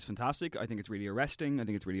think it is fantastic. I think it's really arresting. I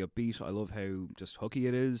think it's really upbeat. I love how just hooky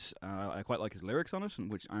it is. I quite like his lyrics on it,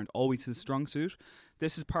 which aren't always his strong suit.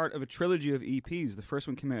 This is part of a trilogy of EPs. The first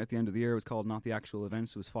one came out at the end of the year. It was called Not the Actual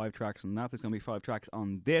Events. It was 5 tracks on that. There's going to be 5 tracks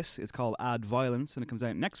on this. It's called Add Violence, and it comes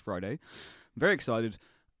out next Friday. I'm very excited.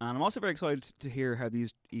 And I'm also very excited to hear how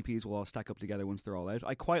these EPs will all stack up together once they're all out.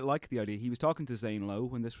 I quite like the idea. He was talking to Zane Lowe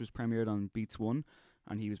when this was premiered on Beats One,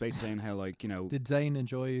 and he was basically saying how, like, you know... Did Zayn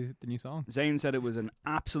enjoy the new song? Zane said it was an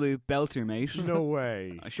absolute belter, mate. No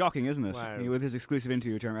way. Shocking, isn't it? Wow. With his exclusive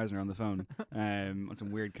interview with Trent Reznor on the phone, on some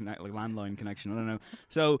weird like landline connection. I don't know.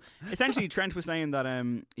 So essentially, Trent was saying that,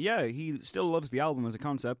 yeah, he still loves the album as a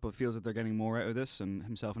concept, but feels that they're getting more out of this. And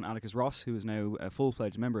himself and Atticus Ross, who is now a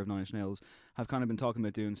full-fledged member of 9 Inch Nails, have kind of been talking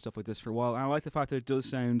about doing stuff like this for a while. And I like the fact that it does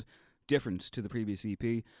sound different to the previous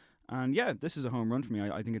EP. And yeah, this is a home run for me.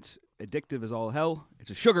 I think it's addictive as all hell. It's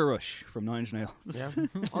a sugar rush from Nine Inch Nails. Yeah,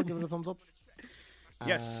 I'll give it a thumbs up.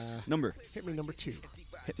 Yes, number. Hit me number 2.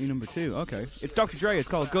 Hit me number 2. Okay, it's Dr. Dre. It's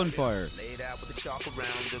called Gunfire. Laid out with the chalk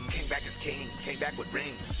around them. Came back as kings. Came back with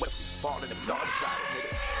rings. What falling them thoughts about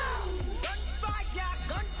it. Gunfire,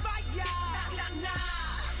 gunfire, nah, nah,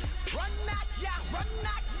 nah. Run not ya, nah,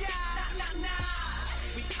 nah, nah.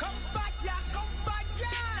 We come fire, nah,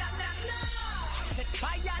 nah, nah. Set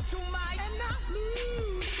fire to my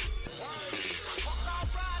enemies. Fuck our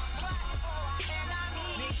brass clap for our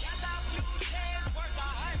enemy. We got a few chains worth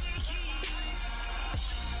of honey keys.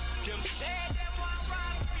 Them say them want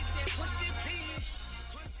rock, we say pussy please.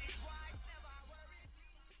 Pussy white, never worry.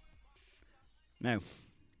 Now, I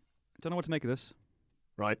don't know what to make of this.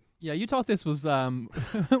 Right. Yeah, you thought this was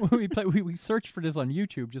we searched for this on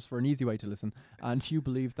YouTube just for an easy way to listen, and you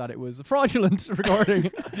believed that it was a fraudulent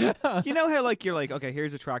recording. You know how you're like, okay,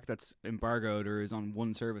 here's a track that's embargoed or is on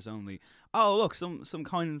one service only. Oh, look, some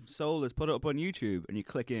kind soul has put it up on YouTube, and you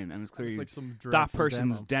click in, and it's clearly like some that dreadful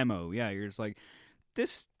person's demo. Yeah, you're just like,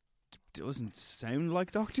 this doesn't sound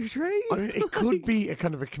like Dr. Dre. I mean, it could be a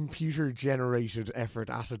kind of a computer-generated effort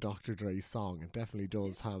at a Dr. Dre song. It definitely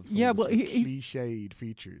does have some cliched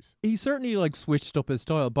features. He certainly like switched up his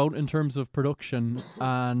style, both in terms of production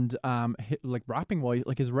and like rapping wise.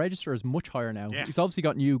 Like his register is much higher now. Yeah. He's obviously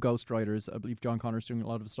got new ghostwriters. I believe John Connor's doing a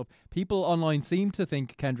lot of stuff. People online seem to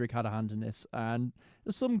think Kendrick had a hand in this, and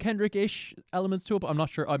there's some Kendrick-ish elements to it, but I'm not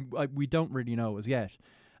sure. We don't really know as yet.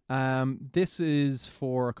 This is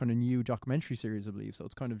for a kind of new documentary series, I believe. So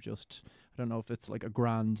it's kind of just, I don't know if it's like a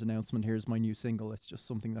grand announcement. Here's my new single. It's just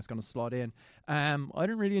something that's going to slot in. I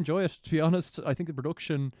didn't really enjoy it, to be honest. I think the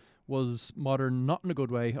production was modern, not in a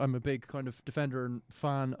good way. I'm a big kind of defender and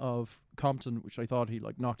fan of Compton, which I thought he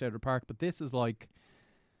like knocked out of the park. But this is like,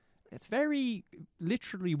 it's very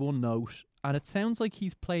literally one note. And it sounds like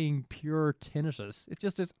he's playing pure tinnitus. It's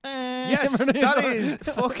just this. Yes, that is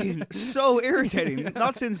fucking so irritating.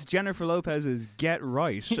 Not since Jennifer Lopez's "Get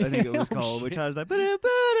Right," I think it was called, which has that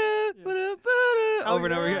over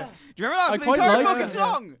and over again. Do you remember that? I The quite entire like fucking that,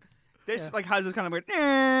 song. This like has this kind of weird. Like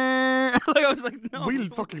I was like, no. We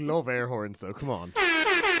fucking love air horns, though. Come on.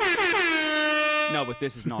 No, but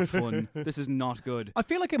this is not fun. This is not good. I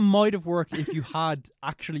feel like it might have worked if you had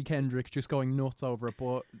actually Kendrick just going nuts over it,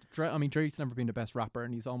 but Drake's never been the best rapper,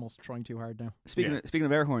 and he's almost trying too hard now. Speaking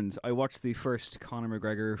of air horns, I watched the first Conor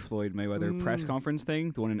McGregor Floyd Mayweather press conference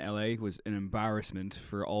thing. The one in LA was an embarrassment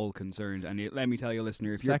for all concerned. And let me tell you,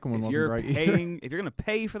 listener, if you're going to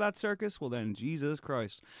pay for that circus, well then Jesus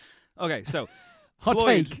Christ. Okay, so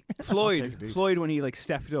Floyd, when he like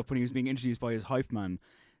stepped up when he was being introduced by his hype man,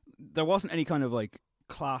 there wasn't any kind of like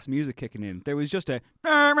class music kicking in. There was just a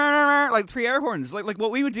like 3 air horns, like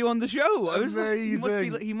what we would do on the show. I was like,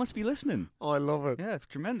 he must be listening. Oh, I love it. Yeah,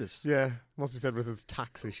 tremendous. Yeah, must be said with his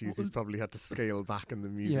tax issues, he's probably had to scale back in the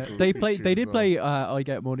music. Yeah, they did play "I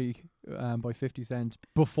Get Money" by 50 Cent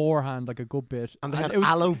beforehand, like a good bit. And they had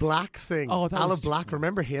Aloe Black sing. Oh, Aloe Black,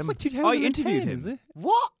 remember him? It's like 2010, I interviewed him. Is it?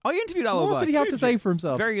 What? I interviewed Aloe Black. What did he have to say for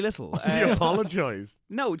himself? Very little. Did he apologise?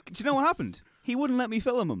 No, do you know what happened? He wouldn't let me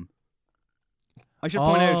film him. I should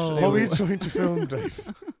point out. What were you trying to film,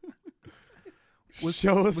 Dave?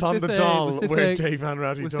 Show us on the doll where Dave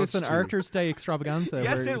Hanratty touched you. Was this an Arthur's Day extravaganza?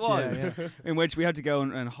 Yes, it was. Yeah. In which we had to go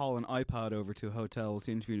and haul an iPad over to a hotel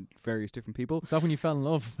to interview various different people. Was that when you fell in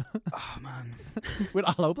love? Oh, man. With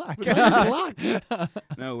Aloe Black.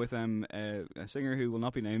 No, with a singer who will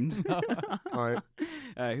not be named. All right.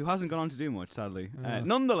 Who hasn't gone on to do much, sadly.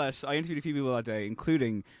 Nonetheless, I interviewed a few people that day,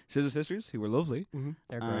 including Scissor Sisters, who were lovely. Mm-hmm.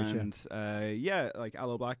 They're great, and like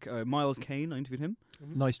Aloe Black. Miles Kane, I interviewed him.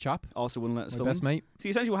 Nice chap. Also wouldn't let us film best mate. See,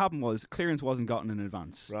 essentially what happened was clearance wasn't gotten in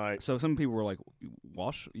advance. Right. So some people were like,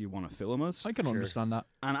 what? You want to film us? I can understand that.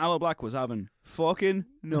 And Aloe Black was having fucking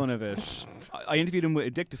none of it. I interviewed him with a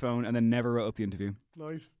dictaphone and then never wrote up the interview.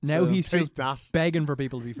 Nice. Now so he's just begging for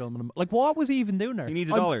people to be filming him. Like, what was he even doing there? He needs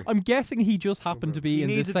 $1. I'm guessing he just happened to be in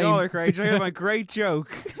the same... He needs $1, Craig. I have my great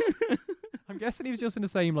joke. I'm guessing he was just in the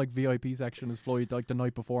same like VIP section as Floyd, like the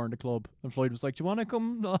night before in the club, and Floyd was like, "Do you want to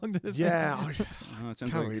come along to this?" Yeah, I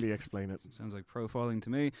can't really explain it. Sounds like profiling to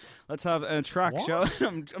me. Let's have a track show.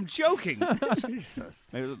 I'm joking. Jesus,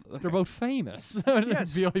 they're both famous.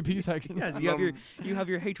 Yes, VIP section. Yes, you have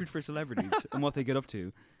your hatred for celebrities and what they get up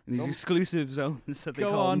to in these exclusive zones that they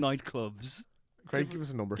call nightclubs. Craig, give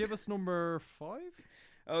us a number. Give us number 5.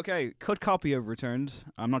 Okay, cut copy have returned.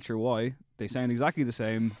 I'm not sure why. They sound exactly the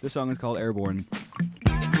same. This song is called Airborne.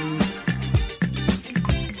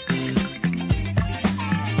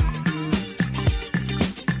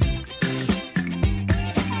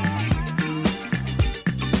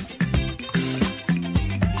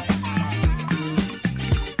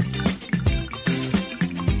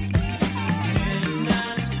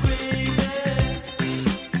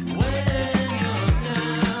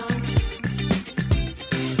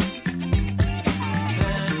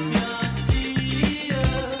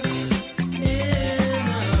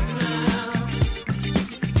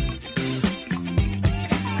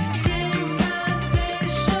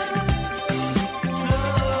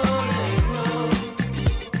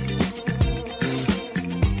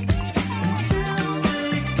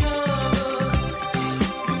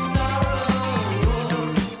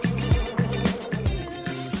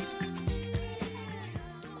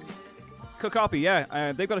 Cook Copy,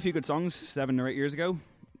 yeah. They've got a few good songs 7 or 8 years ago.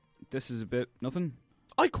 This is a bit nothing.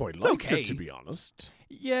 I quite liked it, to be honest.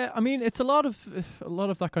 Yeah, I mean, it's a lot of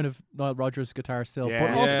that kind of Nile Rodgers guitar still, Yeah.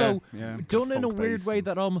 but also Yeah. done in a funk weird bass way and-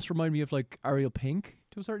 that almost reminded me of like Ariel Pink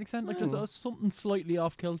to a certain extent. Like there's something slightly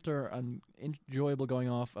off kilter and enjoyable going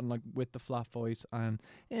off, and like with the flat voice, and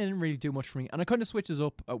it didn't really do much for me. And it kind of switches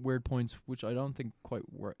up at weird points, which I don't think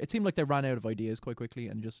quite work. It seemed like they ran out of ideas quite quickly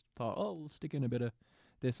and just thought, oh, we'll stick in a bit of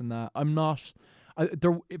this and that.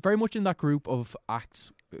 They're very much in that group of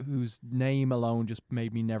acts whose name alone just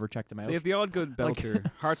made me never check them out. They have the odd good Like-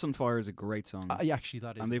 belter. Hearts on Fire is a great song. Actually,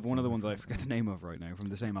 that is. And they've one of the ones that I forget the name of right now from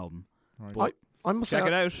the same album. Right. I must Check say,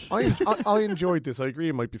 it out. I enjoyed this. I agree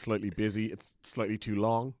it might be slightly busy. It's slightly too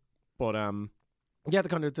long. But yeah,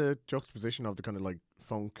 the juxtaposition of the kind of like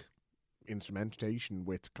funk instrumentation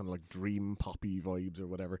with kind of like dream poppy vibes or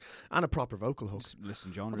whatever, and a proper vocal hook. Just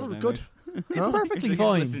listing genres. I thought it was now, good. mate. It's Huh? perfectly It's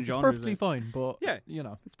fine. listing It's genres perfectly there. fine, but Yeah. you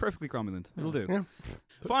know. It's perfectly cromulent. It'll do. Yeah.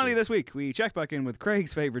 Finally, this week, we check back in with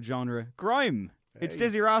Craig's favourite genre, grime. It's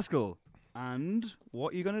Dizzy Rascal. And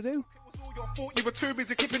what are you going to do? It was all your fault, you were too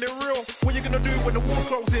busy keeping it real. What you gonna do when the war's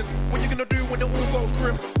closing? What you gonna do when it all goes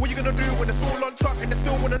grim? What you gonna do when it's all on top and they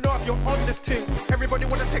still wanna know if you're on this thing? Everybody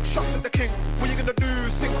wanna take shots at the king. What you gonna do,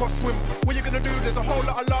 sink or swim? What you gonna do, there's a whole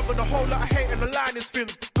lot of love and a whole lot of hate and the line is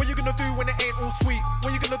thin. What you gonna do when it ain't all sweet?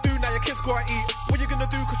 What you gonna do now your kids gotta eat? What you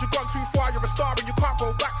gonna do cause you've gone too far, you're a star and you can't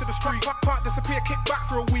go back to the street? Can't disappear, kick back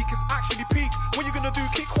for a week, it's actually peak. What you gonna do,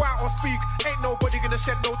 keep quiet or speak? Ain't nobody gonna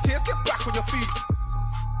shed no tears, get back on your feet.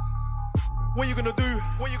 What you gonna do?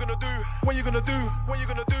 What you gonna do? What you gonna do? What you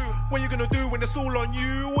gonna do? What you gonna do when it's all on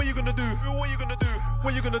you? What you gonna do? What you gonna do?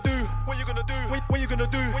 What you gonna do? What you gonna do? What you gonna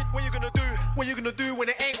do? What you gonna do? What you gonna do when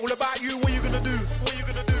it ain't all about you? What you gonna do? What you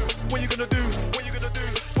gonna do? What you gonna do? What you gonna do?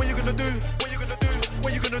 What you gonna do? What you gonna do?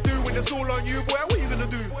 What you gonna do when it's all on you, boy? What you gonna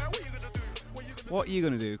do? What are you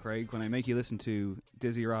going to do, Craig, when I make you listen to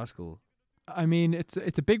Dizzy Rascal? I mean, it's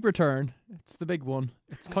a big return. It's the big one.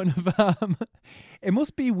 It's kind of it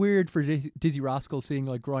must be weird for Dizzy Rascal seeing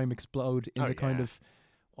like grime explode in the kind of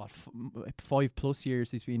 5+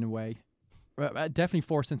 years he's been away. Definitely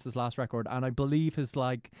 4 since his last record, and I believe his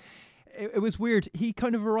like it was weird. He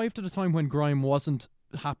kind of arrived at a time when grime wasn't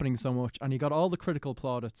happening so much, and he got all the critical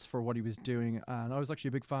plaudits for what he was doing. And I was actually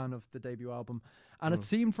a big fan of the debut album, and it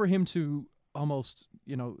seemed for him to almost,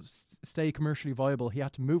 stay commercially viable, he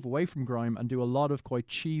had to move away from grime and do a lot of quite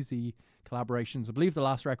cheesy collaborations. I believe the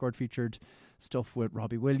last record featured stuff with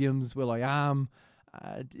Robbie Williams, Will.i.am.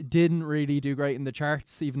 Didn't really do great in the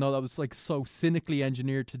charts, even though that was like so cynically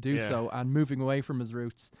engineered to do so, and moving away from his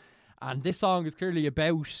roots. And this song is clearly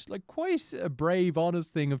about like quite a brave,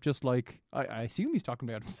 honest thing of just like I assume he's talking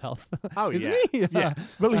about himself. Oh Isn't yeah, he? yeah.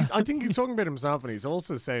 Well, I think he's talking about himself, and he's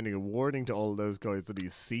also sounding a warning to all those guys that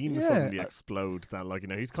he's seen suddenly explode. That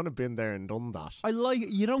he's kind of been there and done that.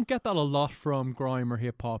 You don't get that a lot from grime or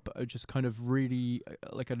hip hop. Just kind of really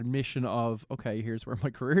like an admission of, okay, here's where my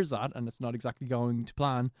career's at, and it's not exactly going to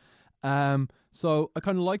plan. So I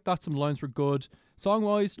kind of like that. Some lines were good. Song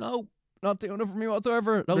wise, no. Not doing it for me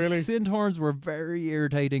whatsoever. Those synth horns were very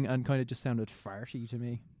irritating and kind of just sounded farty to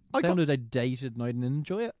me. Sounded outdated, and I didn't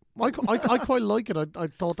enjoy it. I quite like it. I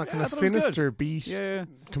thought that kind of sinister beat Yeah.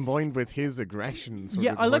 combined with his aggression.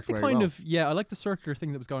 I like the kind of I like the circular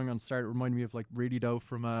thing that was going on at the start. It reminded me of like Really Dough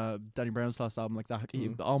from Danny Brown's last album, like that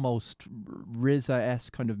almost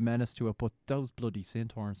RZA-esque kind of menace to it. But those bloody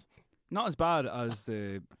synth horns, Not as bad as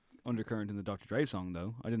the undercurrent in the Dr. Dre song,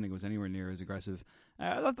 though. I didn't think it was anywhere near as aggressive.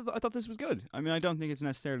 I thought this was good. I mean, I don't think it's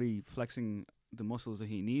necessarily flexing the muscles that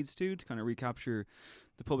he needs to kind of recapture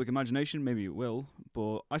the public imagination. Maybe it will,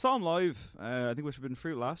 but I saw him live. I think it was Forbidden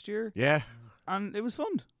Fruit last year. Yeah, and it was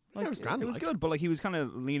fun. Like, it was grand. It was good, but like he was kind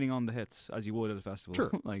of leaning on the hits as you would at a festival.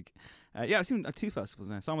 Sure. I've seen 2 festivals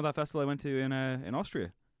now. Some of that festival I went to in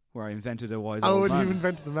Austria, where I invented a wise Oh, old and man. you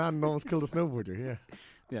invented the man and almost killed a snowboarder. Yeah.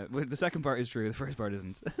 Yeah, well, the second part is true. The first part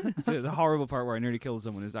isn't. the horrible part where I nearly killed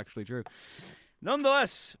someone is actually true.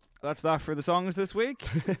 Nonetheless, that's that for the songs this week.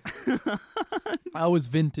 Always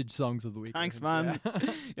vintage songs of the week. Thanks, man.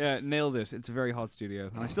 Yeah, nailed it. It's a very hot studio,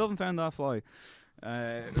 and I still haven't found that fly.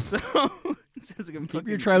 So keep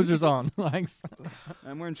your trousers on. Thanks.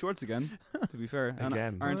 I'm wearing shorts again. To be fair, and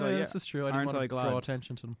Again. aren't I? Yeah, this is true. I aren't didn't I want to glad? draw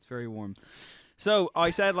attention to them. It's very warm. So I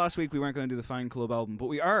said last week we weren't going to do the Fan Club album, but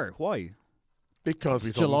we are. Why? Because we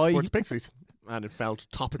It's saw July. Sports Pixies, and it felt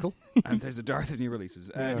topical. And there's a dearth of new releases.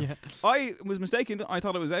 I was mistaken. I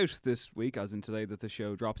thought it was out this week, as in today that the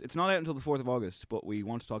show drops. It's not out until the 4th of August, but we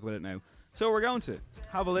want to talk about it now. So we're going to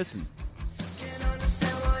have a listen. Can't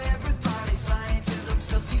understand why everybody's lying to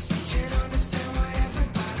themselves. You see, can't understand why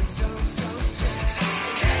everybody's so sad.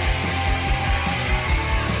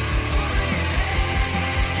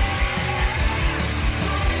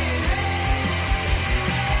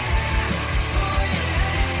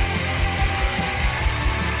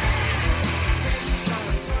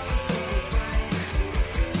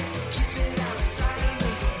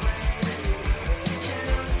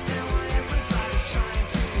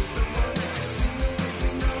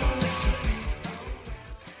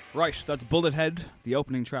 Right, that's Bullethead, the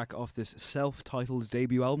opening track off this self-titled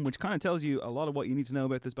debut album, which kind of tells you a lot of what you need to know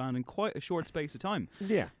about this band in quite a short space of time.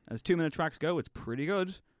 Yeah. As 2-minute tracks go, it's pretty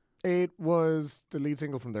good. It was the lead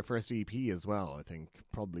single from their first EP as well, I think,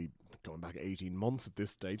 probably going back 18 months at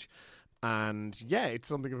this stage. And yeah, it's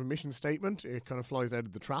something of a mission statement. It kind of flies out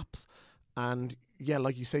of the traps. And yeah,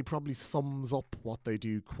 like you say, probably sums up what they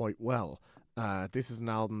do quite well. This is an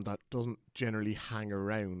album that doesn't generally hang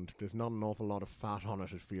around. There's not an awful lot of fat on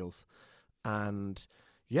it, it feels. And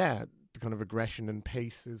yeah, the kind of aggression and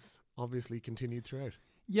pace is obviously continued throughout.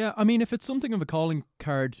 Yeah, I mean, if it's something of a calling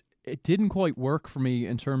card, it didn't quite work for me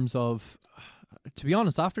in terms of, to be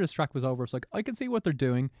honest, after this track was over, it's like, I can see what they're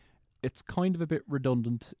doing. It's kind of a bit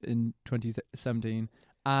redundant in 2017,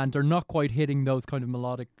 and they're not quite hitting those kind of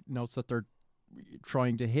melodic notes that they're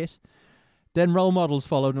trying to hit. Then Role Models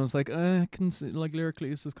followed, and I was like, I can see, like, lyrically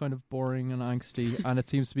this is kind of boring and angsty, and it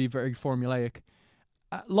seems to be very formulaic.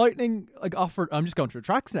 Lightning offered, I'm just going through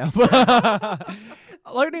tracks now, but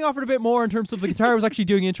Lightning offered a bit more in terms of the guitar was actually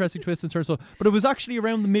doing interesting twists and turns, but it was actually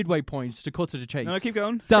around the midway point, to cut to the chase. No, keep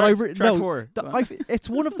going. Track 4. It's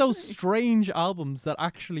one of those strange albums that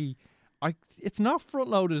actually, it's not front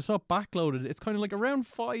loaded, it's not back loaded. It's kind of like around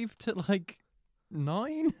 5 to like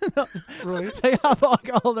 9. Right. They have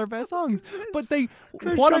all their best songs, but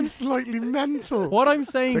I'm slightly mental. What I'm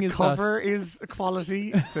saying the is cover is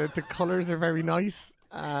quality. The colours are very nice.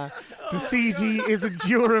 The CD is a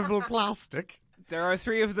durable plastic. There are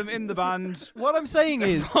 3 of them in the band. What I'm saying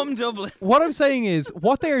is from Dublin. What I'm saying is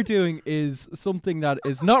what they are doing is something that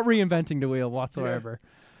is not reinventing the wheel whatsoever.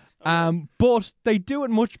 Yeah. But they do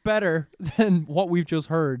it much better than what we've just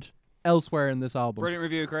heard elsewhere in this album. Brilliant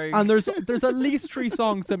review, Craig. And there's at least 3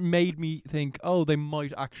 songs that made me think, oh, they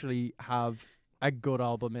might actually have a good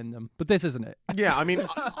album in them. But this isn't it. Yeah, I mean,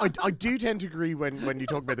 I do tend to agree when you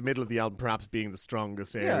talk about the middle of the album perhaps being the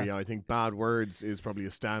strongest area. Yeah. I think Bad Words is probably a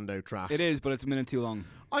standout track. It is, but it's a minute too long.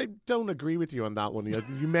 I don't agree with you on that one.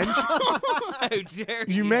 You mentioned How dare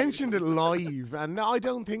you? You mentioned it live, and no, I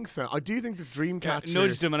don't think so. I do think the Dreamcatcher... Yeah,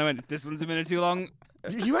 nudged him and I went, this one's a minute too long.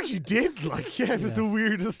 You actually did, it was the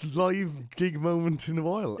weirdest live gig moment in a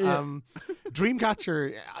while. Yeah.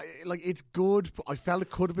 Dreamcatcher, it's good, but I felt it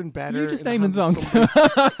could have been better. You're just naming songs.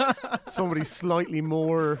 Somebody slightly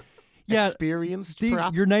more experienced,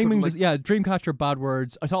 perhaps. You're naming Dreamcatcher, Bad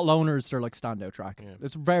Words. I thought Loners, they're like standout track. Yeah.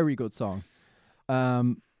 It's a very good song.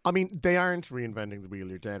 I mean, they aren't reinventing the wheel,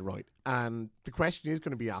 you're dead right. And the question is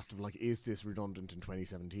going to be asked of, is this redundant in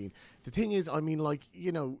 2017? The thing is, I mean,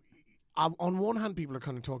 on one hand, people are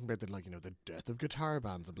kind of talking about the death of guitar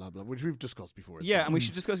bands and blah, blah, which we've discussed before. Yeah, and we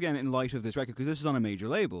should discuss again in light of this record, because this is on a major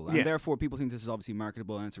label, and therefore people think this is obviously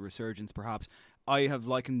marketable and it's a resurgence, perhaps. I have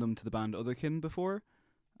likened them to the band Otherkin before.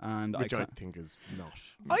 And which I think is not.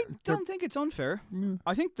 I don't think it's unfair.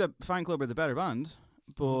 I think the Fan Club are the better band,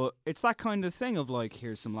 but it's that kind of thing of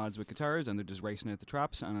here's some lads with guitars and they're just racing out the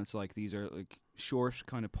traps, and it's these are short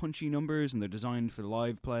kind of punchy numbers and they're designed for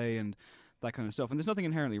live play and that kind of stuff, and there's nothing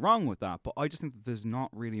inherently wrong with that, but I just think that there's not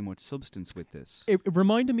really much substance with this. It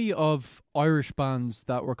reminded me of Irish bands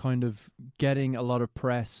that were kind of getting a lot of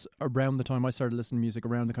press around the time I started listening to music,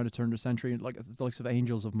 around the kind of turn of the century, like the likes of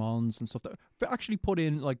Angels of Mons and stuff, that actually put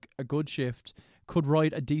in a good shift, could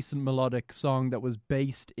write a decent melodic song that was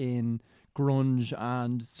based in grunge,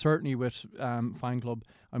 and certainly with Fan Club,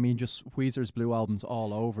 I mean, just Weezer's Blue Album's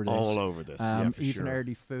all over this. All over this, for even sure.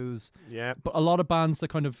 Early Foos. Yeah. But a lot of bands that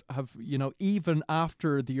kind of have, even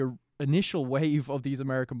after the initial wave of these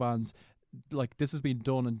American bands, this has been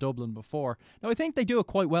done in Dublin before. Now, I think they do it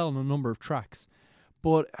quite well on a number of tracks,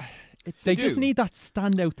 but they just need that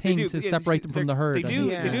standout thing to separate them from the herd. They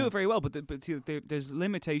do it very well, but there's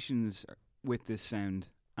limitations with this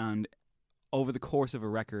sound, and over the course of a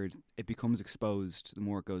record, it becomes exposed the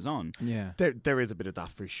more it goes on. Yeah. There is a bit of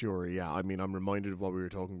that for sure, yeah. I mean, I'm reminded of what we were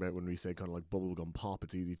talking about when we say kind of like bubblegum pop.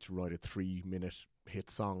 It's easy to write a 3-minute hit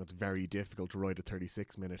song. It's very difficult to write a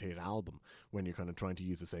 36-minute hit album when you're kind of trying to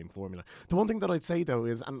use the same formula. The one thing that I'd say, though,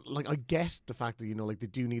 is, and I get the fact that, they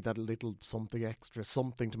do need that little something extra,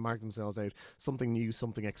 something to mark themselves out, something new,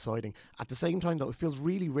 something exciting. At the same time, though, it feels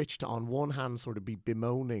really rich to, on one hand, sort of be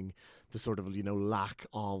bemoaning the sort of, lack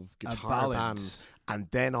of guitar bands, and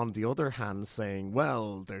then on the other hand saying,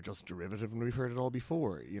 well, they're just derivative and we've heard it all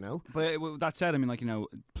before, But that said, I mean,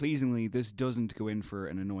 pleasingly, this doesn't go in for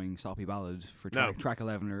an annoying soppy ballad for track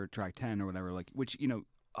 11 or track 10 or whatever, which,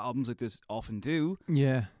 albums like this often do.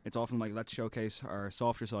 Yeah. It's often let's showcase our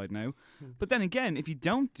softer side now. But then again, if you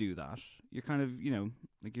don't do that, you're kind of,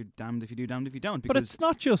 like you're damned if you do, damned if you don't. But it's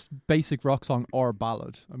not just basic rock song or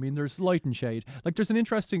ballad. I mean, there's light and shade. Like there was an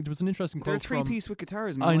interesting quote. They're a three-piece with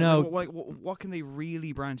guitars. Man. I know. What can they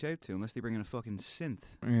really branch out to unless they bring in a fucking synth?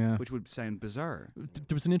 Yeah. Which would sound bizarre.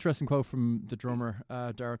 There was an interesting quote from the drummer,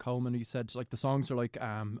 Derek Coleman. He said, like, the songs are like,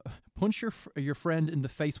 punch your friend in the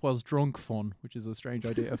face whilst drunk fun, which is a strange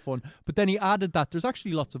idea of fun. But then he added that there's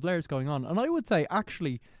actually lots of layers going on. And I would say,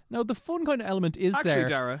 actually, now the fun kind of element is there.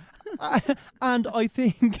 Dara. And I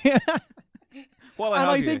think...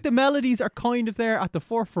 I think the melodies are kind of there at the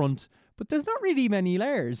forefront, but there's not really many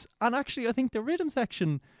layers. And actually, I think the rhythm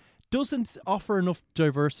section doesn't offer enough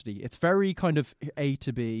diversity. It's very kind of A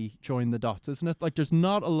to B, join the dots, isn't it? Like there's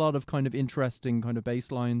not a lot of kind of interesting kind of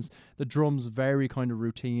bass lines. The drums very kind of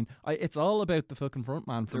routine. It's all about the fucking front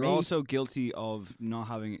man. They're also guilty of not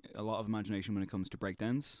having a lot of imagination when it comes to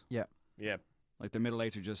breakdowns. Yeah. Yeah. Like the middle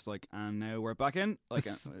eights are just like, and now we're back in. Like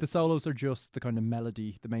the solos are just the kind of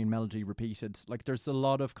melody, the main melody repeated. Like there's a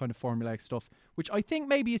lot of kind of formulaic stuff, which I think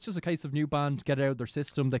maybe it's just a case of new bands get out of their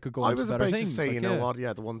system. They could go on to better things. I was about to say, like, you know what?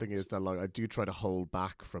 Yeah, the one thing is that like I do try to hold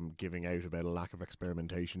back from giving out about a lack of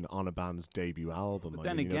experimentation on a band's debut album. But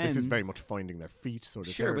then again, this is very much finding their feet sort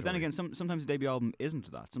of. Sure, but then again, sometimes the debut album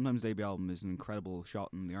isn't that. Sometimes the debut album is an incredible shot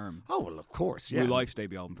in the arm. Oh well, of course, yeah. Blue Life's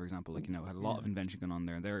debut album, for example, like had a lot of invention going on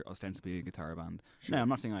there, and they're ostensibly a guitar band. Sure. Now, I'm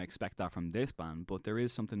not saying I expect that from this band, but there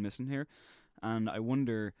is something missing here, and I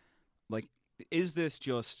wonder, like, is this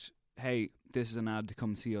just, hey, this is an ad to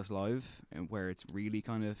come see us live, and where it's really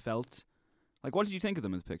kind of felt? Like, what did you think of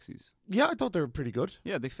them as Pixies? Yeah, I thought they were pretty good.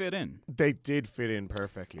 Yeah, they fit in. They did fit in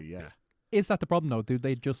perfectly. Yeah. Is that the problem though? Do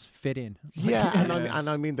they just fit in? Yeah, and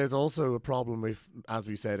I mean, there's also a problem with, as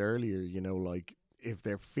we said earlier, like, if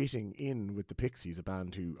they're fitting in with the Pixies, a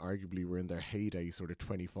band who arguably were in their heyday sort of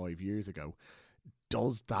 25 years ago,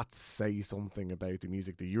 does that say something about the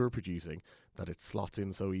music that you're producing, that it slots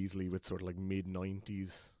in so easily with sort of like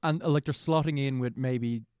mid-90s? And like they're slotting in with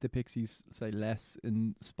maybe the Pixies, say, less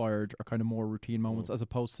inspired or kind of more routine moments as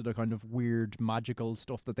opposed to the kind of weird magical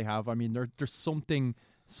stuff that they have. I mean, there's something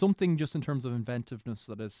just in terms of inventiveness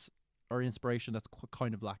that is, or inspiration, that's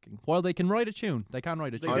kind of lacking. While they can write a tune, they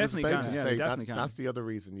definitely can. They definitely can. That's the other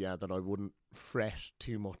reason, that I wouldn't fret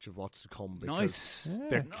too much of what's to come. Nice.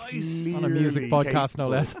 They're nice. On a music podcast, no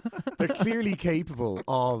less. They're clearly capable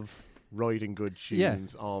of writing good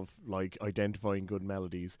tunes, of like identifying good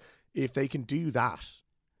melodies. If they can do that,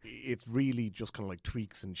 it's really just kind of like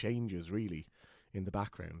tweaks and changes, really, in the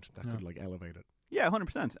background that could like elevate it. Yeah,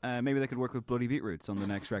 100%. Maybe they could work with Bloody Beetroots on the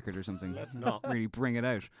next record or something. Let's not really bring it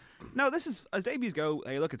out. No, this is, as debuts go,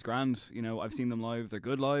 hey, look, it's grand. I've seen them live. They're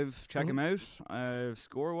good live. Check them out.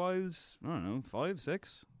 Score-wise, I don't know, 5,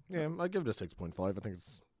 6? Yeah, I'd give it a 6.5. I think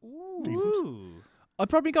it's decent. I'd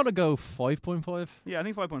probably got to go 5.5. Yeah, I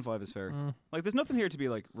think 5.5 is fair. Like, there's nothing here to be,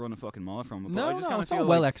 like, run a fucking mile from. But no, I just kind of it's feel all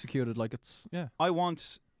well executed. Like, it's, I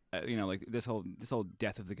want... like this whole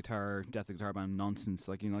death of the guitar band nonsense,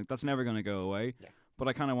 like like that's never going to go away. Yeah. But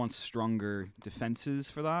I kind of want stronger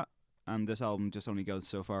defenses for that, and this album just only goes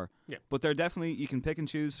so far. Yeah. But they're definitely, you can pick and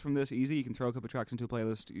choose from this easy. You can throw a couple of tracks into a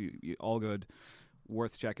playlist. You all good,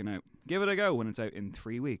 worth checking out. Give it a go when it's out in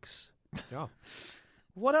 3 weeks. Yeah.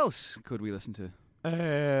 What else could we listen to?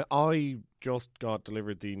 I just got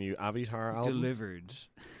delivered the new Avatar album. Delivered?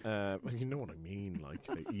 You know what I mean. Like,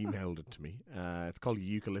 they emailed it to me. It's called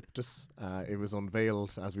Eucalyptus. It was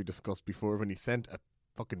unveiled, as we discussed before, when he sent a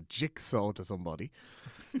fucking jigsaw to somebody.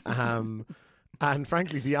 And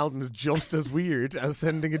frankly, the album is just as weird as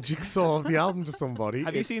sending a jigsaw of the album to somebody.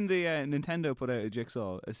 Have you seen the Nintendo put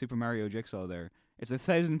out a Super Mario jigsaw there? It's a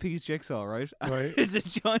 1,000-piece jigsaw, right?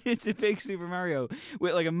 It's a big Super Mario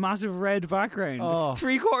with like a massive red background.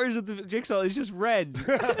 3/4 of the jigsaw is just red.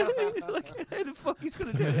 Like, how the fuck he's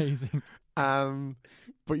gonna do amazing. it?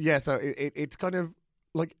 But yeah, so it's kind of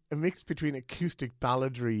like a mix between acoustic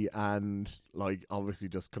balladry and like obviously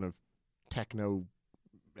just kind of techno,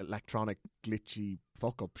 electronic, glitchy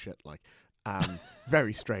fuck up shit. Like,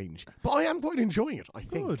 very strange. But I am quite enjoying it. I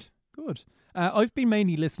think. Good. I've been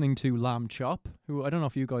mainly listening to Lamb Chop, who I don't know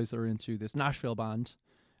if you guys are into this Nashville band.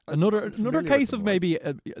 Another case of maybe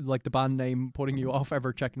like the band name putting you off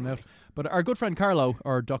ever checking them out. But our good friend Carlo,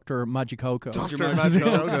 or Dr. Magicoco. Dr.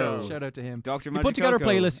 Magicoco. Shout out to him. Dr. Magicoco. He put together a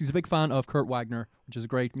playlist. He's a big fan of Kurt Wagner. which is a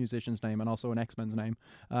great musician's name and also an X-Men's name.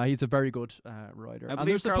 He's a very good writer. I And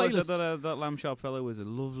believe there's a Carlo said playlist. that Lamb Shop fellow was a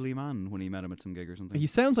lovely man when he met him at some gig or something. He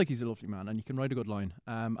sounds like he's a lovely man, and he can write a good line.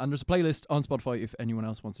 And there's a playlist on Spotify if anyone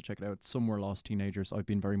else wants to check it out. Somewhere Lost Teenagers. I've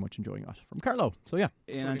been very much enjoying that from Carlo. So yeah.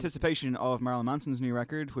 In anticipation of Marilyn Manson's new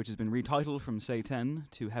record, which has been retitled from Say 10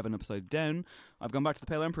 to Heaven Upside Down, I've gone back to The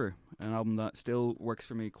Pale Emperor, an album that still works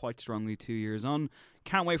for me quite strongly 2 years on.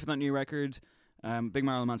 Can't wait for that new record. Big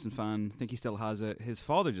Marilyn Manson fan. Think he still has it. His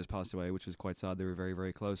father just passed away, which was quite sad. They were very,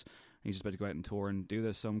 very close. He's just about to go out and tour and do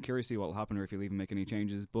this, so I'm curious to see what will happen or if he'll even make any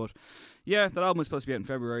changes. But yeah, that album was supposed to be out in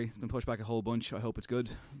February. It's been pushed back a whole bunch. I hope it's good.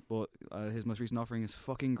 But his most recent offering is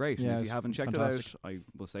fucking great. Yeah, And if it's you haven't checked fantastic. it out, I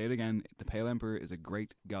will say it again. The Pale Emperor is a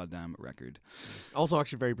great goddamn record. Also,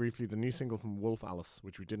 actually, very briefly, the new single from Wolf Alice,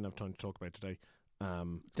 which we didn't have time to talk about today.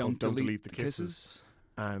 It's Don't called delete the the Kisses.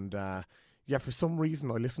 And yeah, for some reason,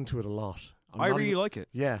 I listen to it a lot. I really like it.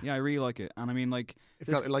 Yeah. Yeah, I really like it. And I mean, like, It's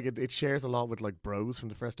got, like it shares a lot with like Bros from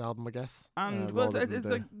the first album, I guess. and well, rather it's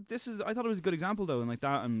than like this is. I thought it was a good example though, and like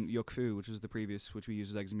that and Yuck Fu, which was the previous, which we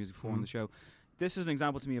used as exit music before on the show. This is an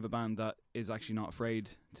example to me of a band that is actually not afraid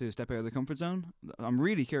to step out of their comfort zone. I'm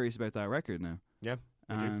really curious about that record now. Yeah,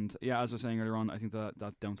 me too. And yeah, as I was saying earlier on, I think that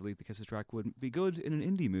Don't Delete the Kisses track would be good in an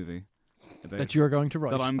indie movie. That you're going to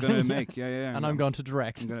write. That I'm going to make. Yeah. And I'm going to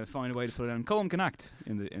direct. I'm going to find a way to put it on. Colm can act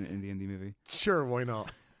in the indie movie. Sure, why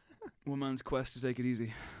not? One man's quest to take it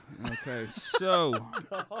easy. Okay, so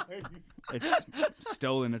it's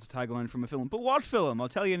stolen. It's a tagline from a film. But what film? I'll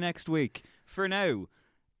tell you next week. For now,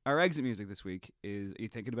 our exit music this week is. Are you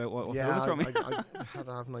thinking about what film it's from? I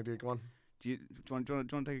have an idea. Go on. Do you want to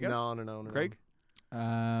take a guess? No. Craig?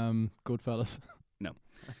 Goodfellas. No.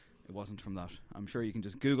 It wasn't from that. I'm sure you can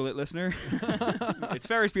just Google it, listener. It's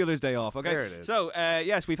Ferris Bueller's Day Off, okay? There it is. So,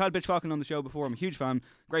 yes, we've had Bitch Falcon on the show before. I'm a huge fan.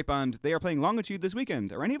 Great band. They are playing Longitude this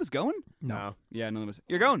weekend. Are any of us going? No. Yeah, none of us.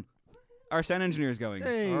 You're going? Our sound engineer's going.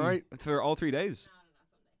 Hey. All right. For all 3 days.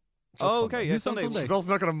 Just okay. Sunday. Yeah, Who's on Sunday. Sunday? She's also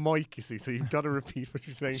not got a mic, you see, so you've got to repeat what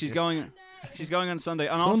she's saying. She's here. going. She's going on Sunday.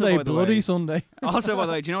 And Sunday, also, by the bloody way, Sunday. also, by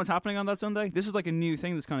the way, do you know what's happening on that Sunday? This is like a new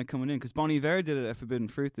thing that's kind of coming in because Bon Iver did it at Forbidden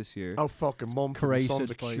Fruit this year. Oh, fucking Mumford Curated and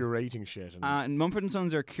Sons are by- curating shit. And Mumford &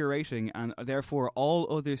 Sons are curating, and therefore all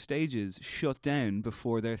other stages shut down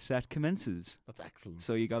before their set commences. That's excellent.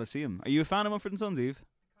 So you got to see them. Are you a fan of Mumford & Sons, Eve?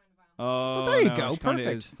 Oh, there you no, go. she kinda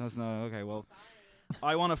Perfect. is. That's not okay. Well,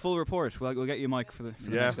 I want a full report. We'll get you a mic for the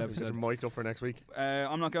next episode. Mic'd up for next week.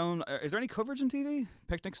 I'm not going. Is there any coverage on TV?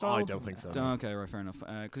 Picnic style? I don't think so. Okay, right, fair enough.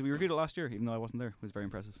 Because we reviewed it last year, even though I wasn't there. It was very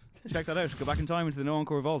impressive. Check that out. Go back in time into the No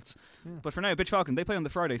Encore vaults. Yeah. But for now, Bitch Falcon, they play on the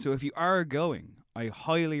Friday. So if you are going, I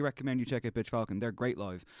highly recommend you check out Bitch Falcon. They're great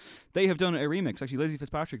live. They have done a remix. Actually, Lizzie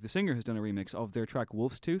Fitzpatrick, the singer, has done a remix of their track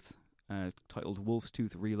Wolf's Tooth, titled Wolf's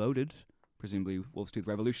Tooth Reloaded. Presumably, Wolf's Tooth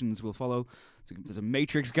Revolutions will follow. There's a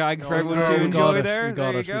Matrix gag for everyone to enjoy there. We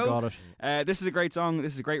got there it. you go. We got it. This is a great song.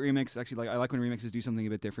 This is a great remix. Actually, I like when remixes do something a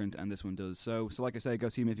bit different, and this one does. So like I say, go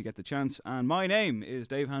see me if you get the chance. And my name is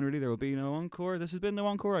Dave Hanratty. There will be no encore. This has been no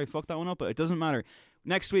encore. I fucked that one up, but it doesn't matter.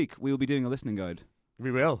 Next week we will be doing a listening guide We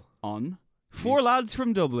will. on 4 lads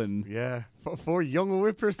from Dublin. Yeah. 4 young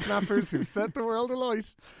whippersnappers who set the world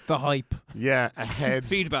alight. The hype. Yeah, ahead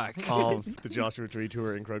Feedback of the Joshua Tree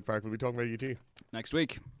Tour in Croke Park. We'll be talking about you too. next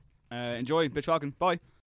week. Enjoy, Bitch Falcon. Bye.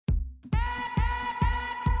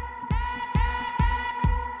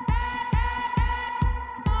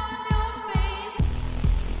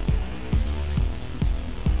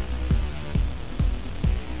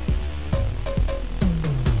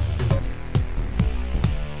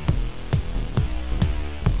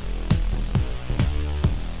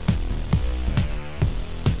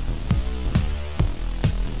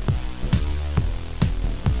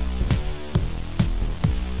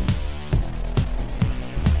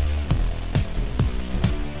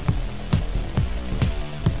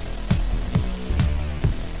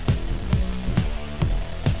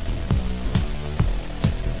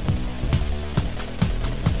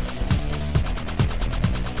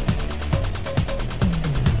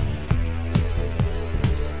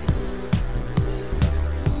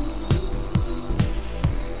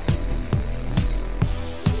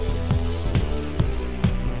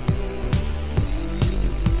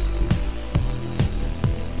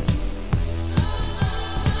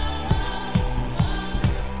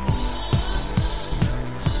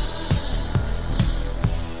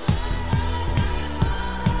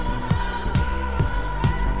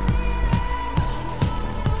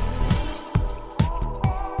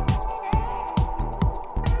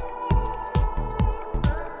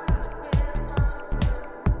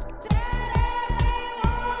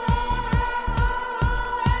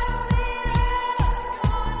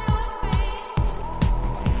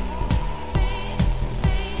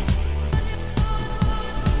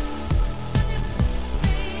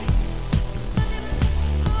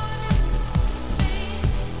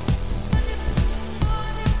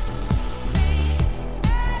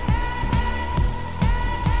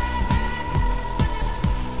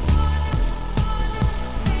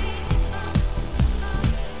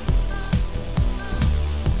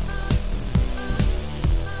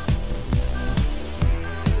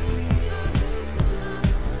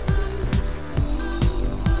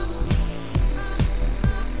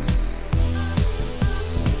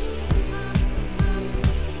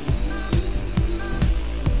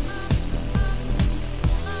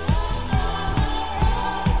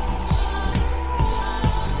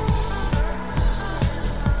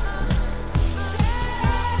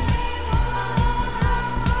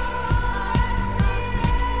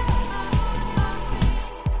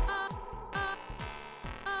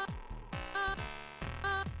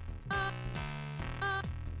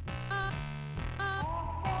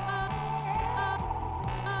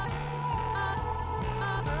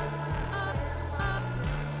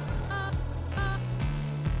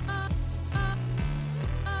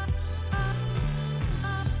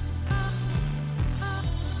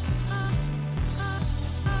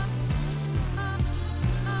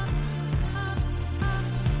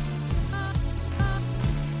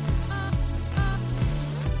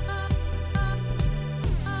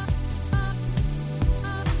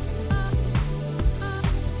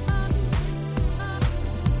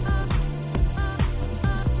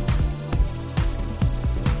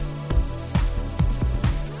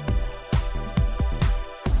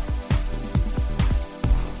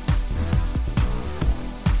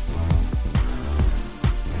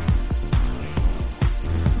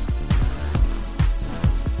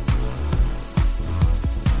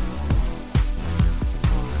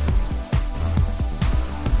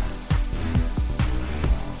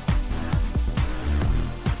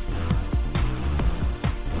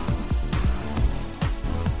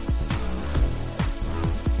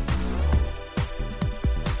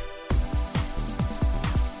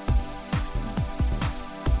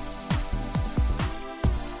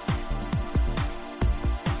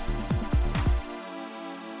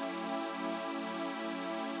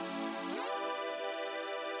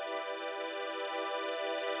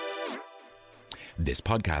 This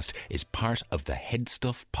podcast is part of the Head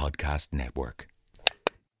Stuff Podcast Network.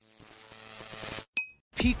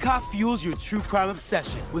 Peacock fuels your true crime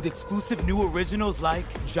obsession with exclusive new originals like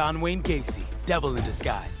John Wayne Gacy, Devil in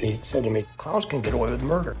Disguise. He said to me, clowns can get away with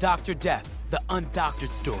murder. Dr. Death, the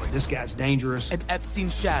undoctored story. This guy's dangerous. And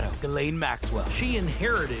Epstein's shadow, Ghislaine Maxwell. She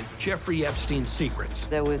inherited Jeffrey Epstein's secrets.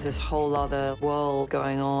 There was this whole other world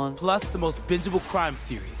going on. Plus the most bingeable crime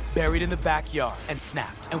series, Buried in the Backyard and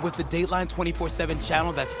Snapped. And with the Dateline 24/7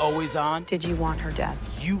 channel that's always on. Did you want her dead?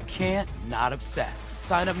 You can't not obsess.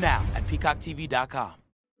 Sign up now at peacocktv.com.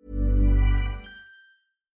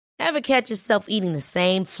 Ever catch yourself eating the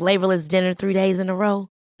same flavorless dinner 3 days in a row?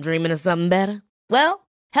 Dreaming of something better? Well,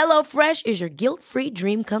 HelloFresh is your guilt-free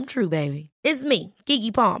dream come true, baby. It's me,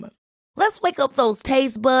 Keke Palmer. Let's wake up those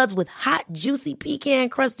taste buds with hot, juicy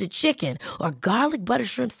pecan-crusted chicken or garlic butter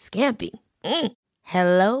shrimp scampi.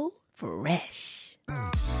 Hello Fresh.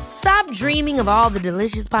 Stop dreaming of all the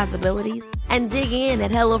delicious possibilities and dig in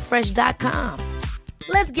at HelloFresh.com.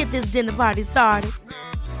 Let's get this dinner party started.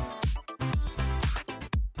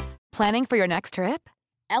 Planning for your next trip?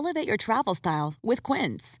 Elevate your travel style with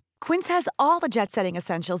Quince. Quince has all the jet-setting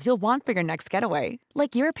essentials you'll want for your next getaway,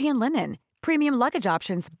 like European linen, premium luggage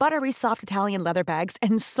options, buttery soft Italian leather bags,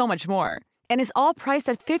 and so much more. And is all priced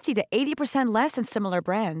at 50 to 80% less than similar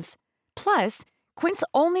brands. Plus, Quince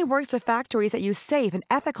only works with factories that use safe and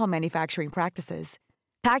ethical manufacturing practices.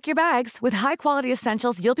 Pack your bags with high-quality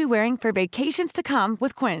essentials you'll be wearing for vacations to come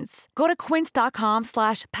with Quince. Go to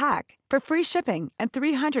quince.com/pack for free shipping and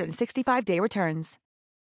 365-day returns.